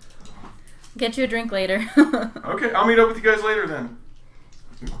 Yeah. Get you a drink later. Okay, I'll meet up with you guys later then.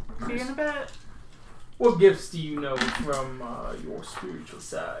 See you in a bit. What gifts do you know from your spiritual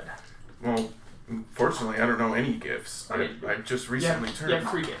side? Well, unfortunately, I don't know any gifts. I just recently turned. You have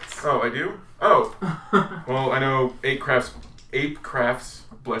 3 gifts. Oh, I do? Oh. Well, I know Ape Craft's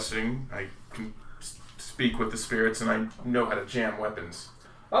Blessing. I can speak with the spirits, and I know how to jam weapons.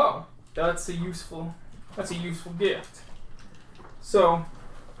 Oh, that's a useful gift. So,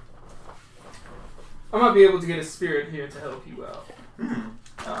 I might be able to get a spirit here to help you out.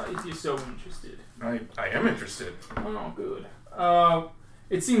 If you're so interested. I am interested. Oh, good.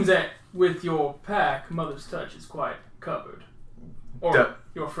 It seems that with your pack, Mother's Touch is quite covered. Or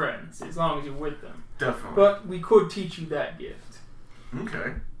your friends, as long as you're with them. Definitely. But we could teach you that gift.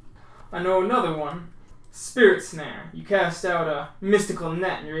 Okay. I know another one. Spirit Snare. You cast out a mystical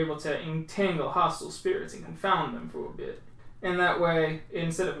net and you're able to entangle hostile spirits and confound them for a bit. And that way,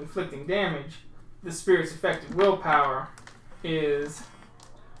 instead of inflicting damage, the spirit's effective willpower is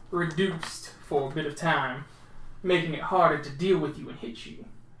reduced for a bit of time, making it harder to deal with you and hit you.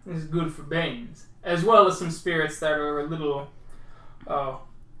 This is good for Banes, as well as some spirits that are a little,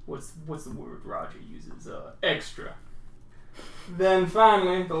 what's the word Roger uses? Extra. Then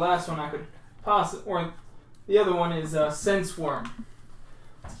finally, the last one I could or the other one is Sense Worm.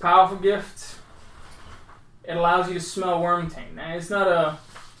 It's a powerful gift. It allows you to smell worm taint. Now, it's not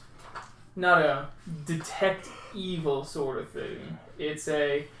a detect evil sort of thing. It's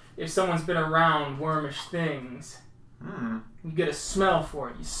if someone's been around wormish things, you get a smell for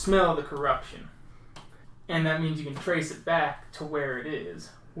it. You smell the corruption. And that means you can trace it back to where it is,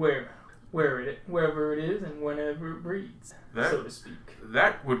 wherever it is and whenever it breeds, so to speak.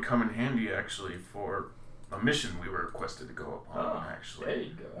 That would come in handy, actually, for a mission we were requested to go upon, actually. There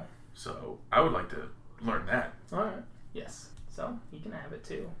you go. So, I would like to learn that. Alright. Yes. So, you can have it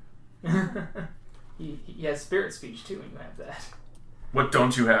too. He has spirit speech too, and you have that. What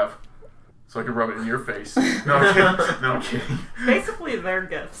don't you have? So I can rub it in your face. No, I'm kidding. No, I'm kidding. Basically, their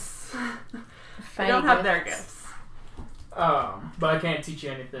gifts. I don't have their gifts. But I can't teach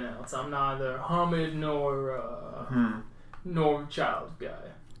you anything else. I'm neither Hamid nor child guy.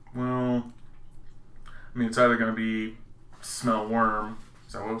 Well, I mean, it's either going to be smell worm.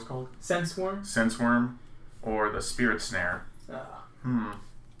 Is that what it was called? Sense worm? Sense worm. Or the spirit snare.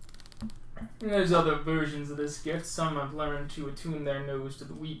 There's other versions of this gift. Some have learned to attune their nose to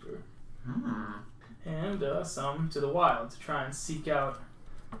the Weaver. And some to the wild to try and seek out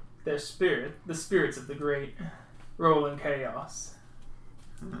their spirit, the spirits of the great rolling chaos.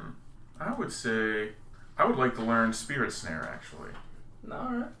 I would say I would like to learn spirit snare, actually.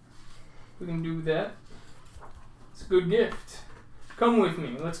 Alright. We can do that. It's a good gift. Come with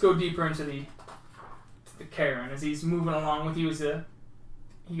me. Let's go deeper into the cairn. As he's moving along with you,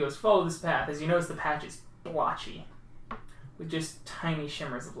 he goes, follow this path. As you notice, the patch is blotchy with just tiny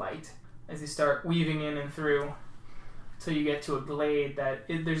shimmers of light. As you start weaving in and through till you get to a glade that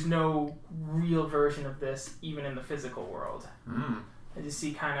there's no real version of this even in the physical world. As you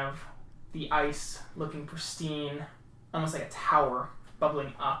see kind of the ice looking pristine, almost like a tower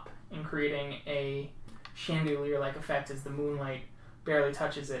bubbling up and creating a chandelier-like effect as the moonlight barely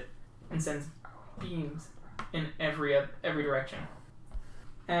touches it and sends beams in every direction.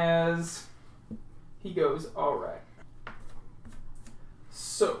 As he goes, alright.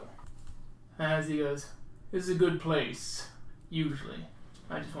 So, as he goes, this is a good place, usually.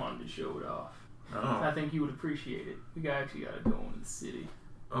 I just wanted to show it off. Oh. I think you would appreciate it. We actually gotta go into the city.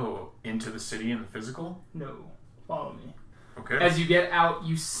 Oh, into the city in the physical? No. Follow me. Okay. As you get out,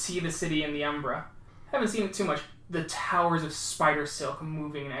 you see the city in the Umbra. Haven't seen it too much. The towers of spider silk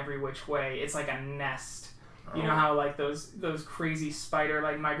moving in every which way. It's like a nest. You know how like those crazy spider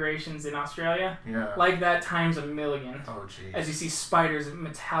like migrations in Australia? Yeah. Like that times a million. Oh jeez. As you see spiders of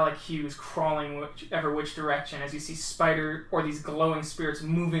metallic hues crawling whichever which direction. As you see spider or these glowing spirits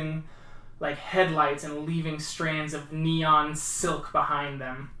moving like headlights and leaving strands of neon silk behind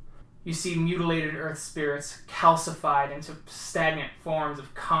them. You see mutilated earth spirits calcified into stagnant forms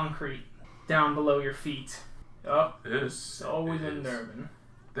of concrete down below your feet. Oh, it's always unnerving.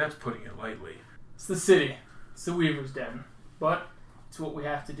 That's putting it lightly. It's the city. It's the Weaver's Den. But it's what we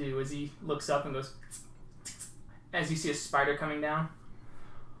have to do. As he looks up and goes, as you see a spider coming down,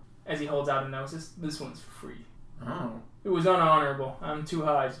 as he holds out a nose, this one's free. Oh. It was unhonorable. I'm too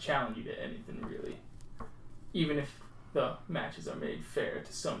high to challenge you to anything, really. Even if the matches are made fair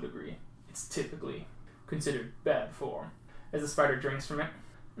to some degree, it's typically considered bad form. As the spider drinks from it,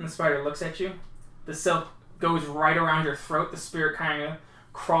 and the spider looks at you, the silk goes right around your throat. The spirit kind of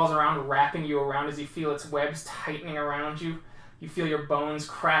crawls around, wrapping you around as you feel its webs tightening around you. You feel your bones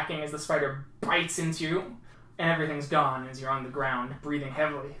cracking as the spider bites into you, and everything's gone as you're on the ground, breathing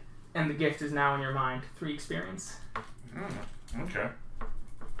heavily. And the gift is now in your mind. 3 experience. Okay.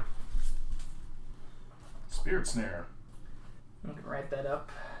 Spirit snare. I can write that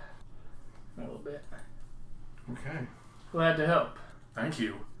up a little bit. Okay. Glad to help. Thank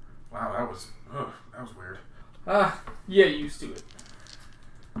you. Wow, that was weird. Yeah, used to it.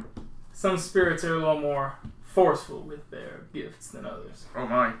 Some spirits are a little more forceful with their gifts than others. Oh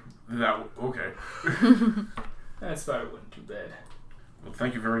my. Okay. That spider wasn't too bad. Well,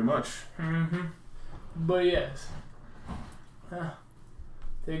 thank you very much. But yes.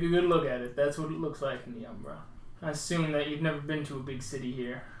 Take a good look at it. That's what it looks like in the Umbra. I assume that you've never been to a big city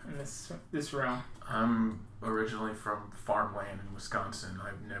here in this realm. I'm originally from farmland in Wisconsin.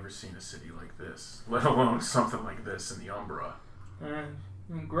 I've never seen a city like this, let alone something like this in the Umbra.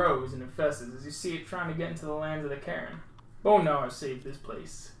 It grows and infests as you see it trying to get into the lands of the Cairn. Bone Gnawers saved this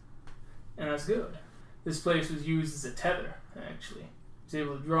place. And that's good. This place was used as a tether, actually. It was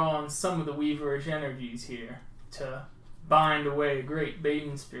able to draw on some of the Weaverish energies here to bind away a great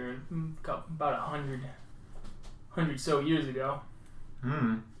Bane spirit about 100 so years ago.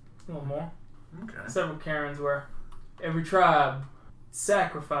 A little more. Okay. Several cairns where every tribe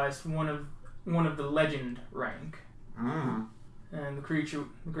sacrificed one of the legend rank. And the creature,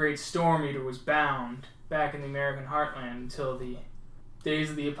 the great Storm Eater, was bound back in the American heartland until the days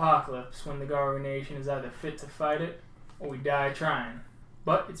of the apocalypse, when the Garou nation is either fit to fight it or we die trying.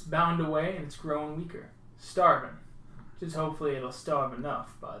 But it's bound away and it's growing weaker, starving. Just hopefully it'll starve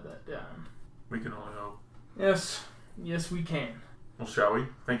enough by that time. We can only hope. Yes we can. Well, shall we?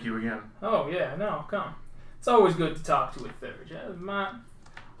 Thank you again. Oh yeah, no, come. It's always good to talk to a third.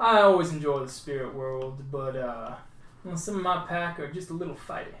 I always enjoy the spirit world, but some of my pack are just a little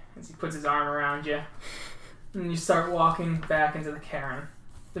fighty. As he puts his arm around you, and you start walking back into the cairn.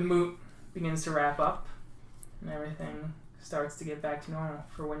 The moot begins to wrap up, and everything starts to get back to normal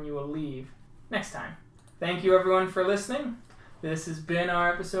for when you will leave next time. Thank you everyone for listening. This has been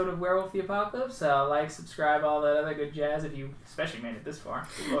our episode of Werewolf the Apocalypse. Like, subscribe, all that other good jazz if you especially made it this far.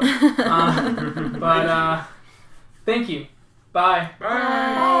 Good Lord. But thank you. Bye. Bye.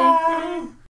 Bye.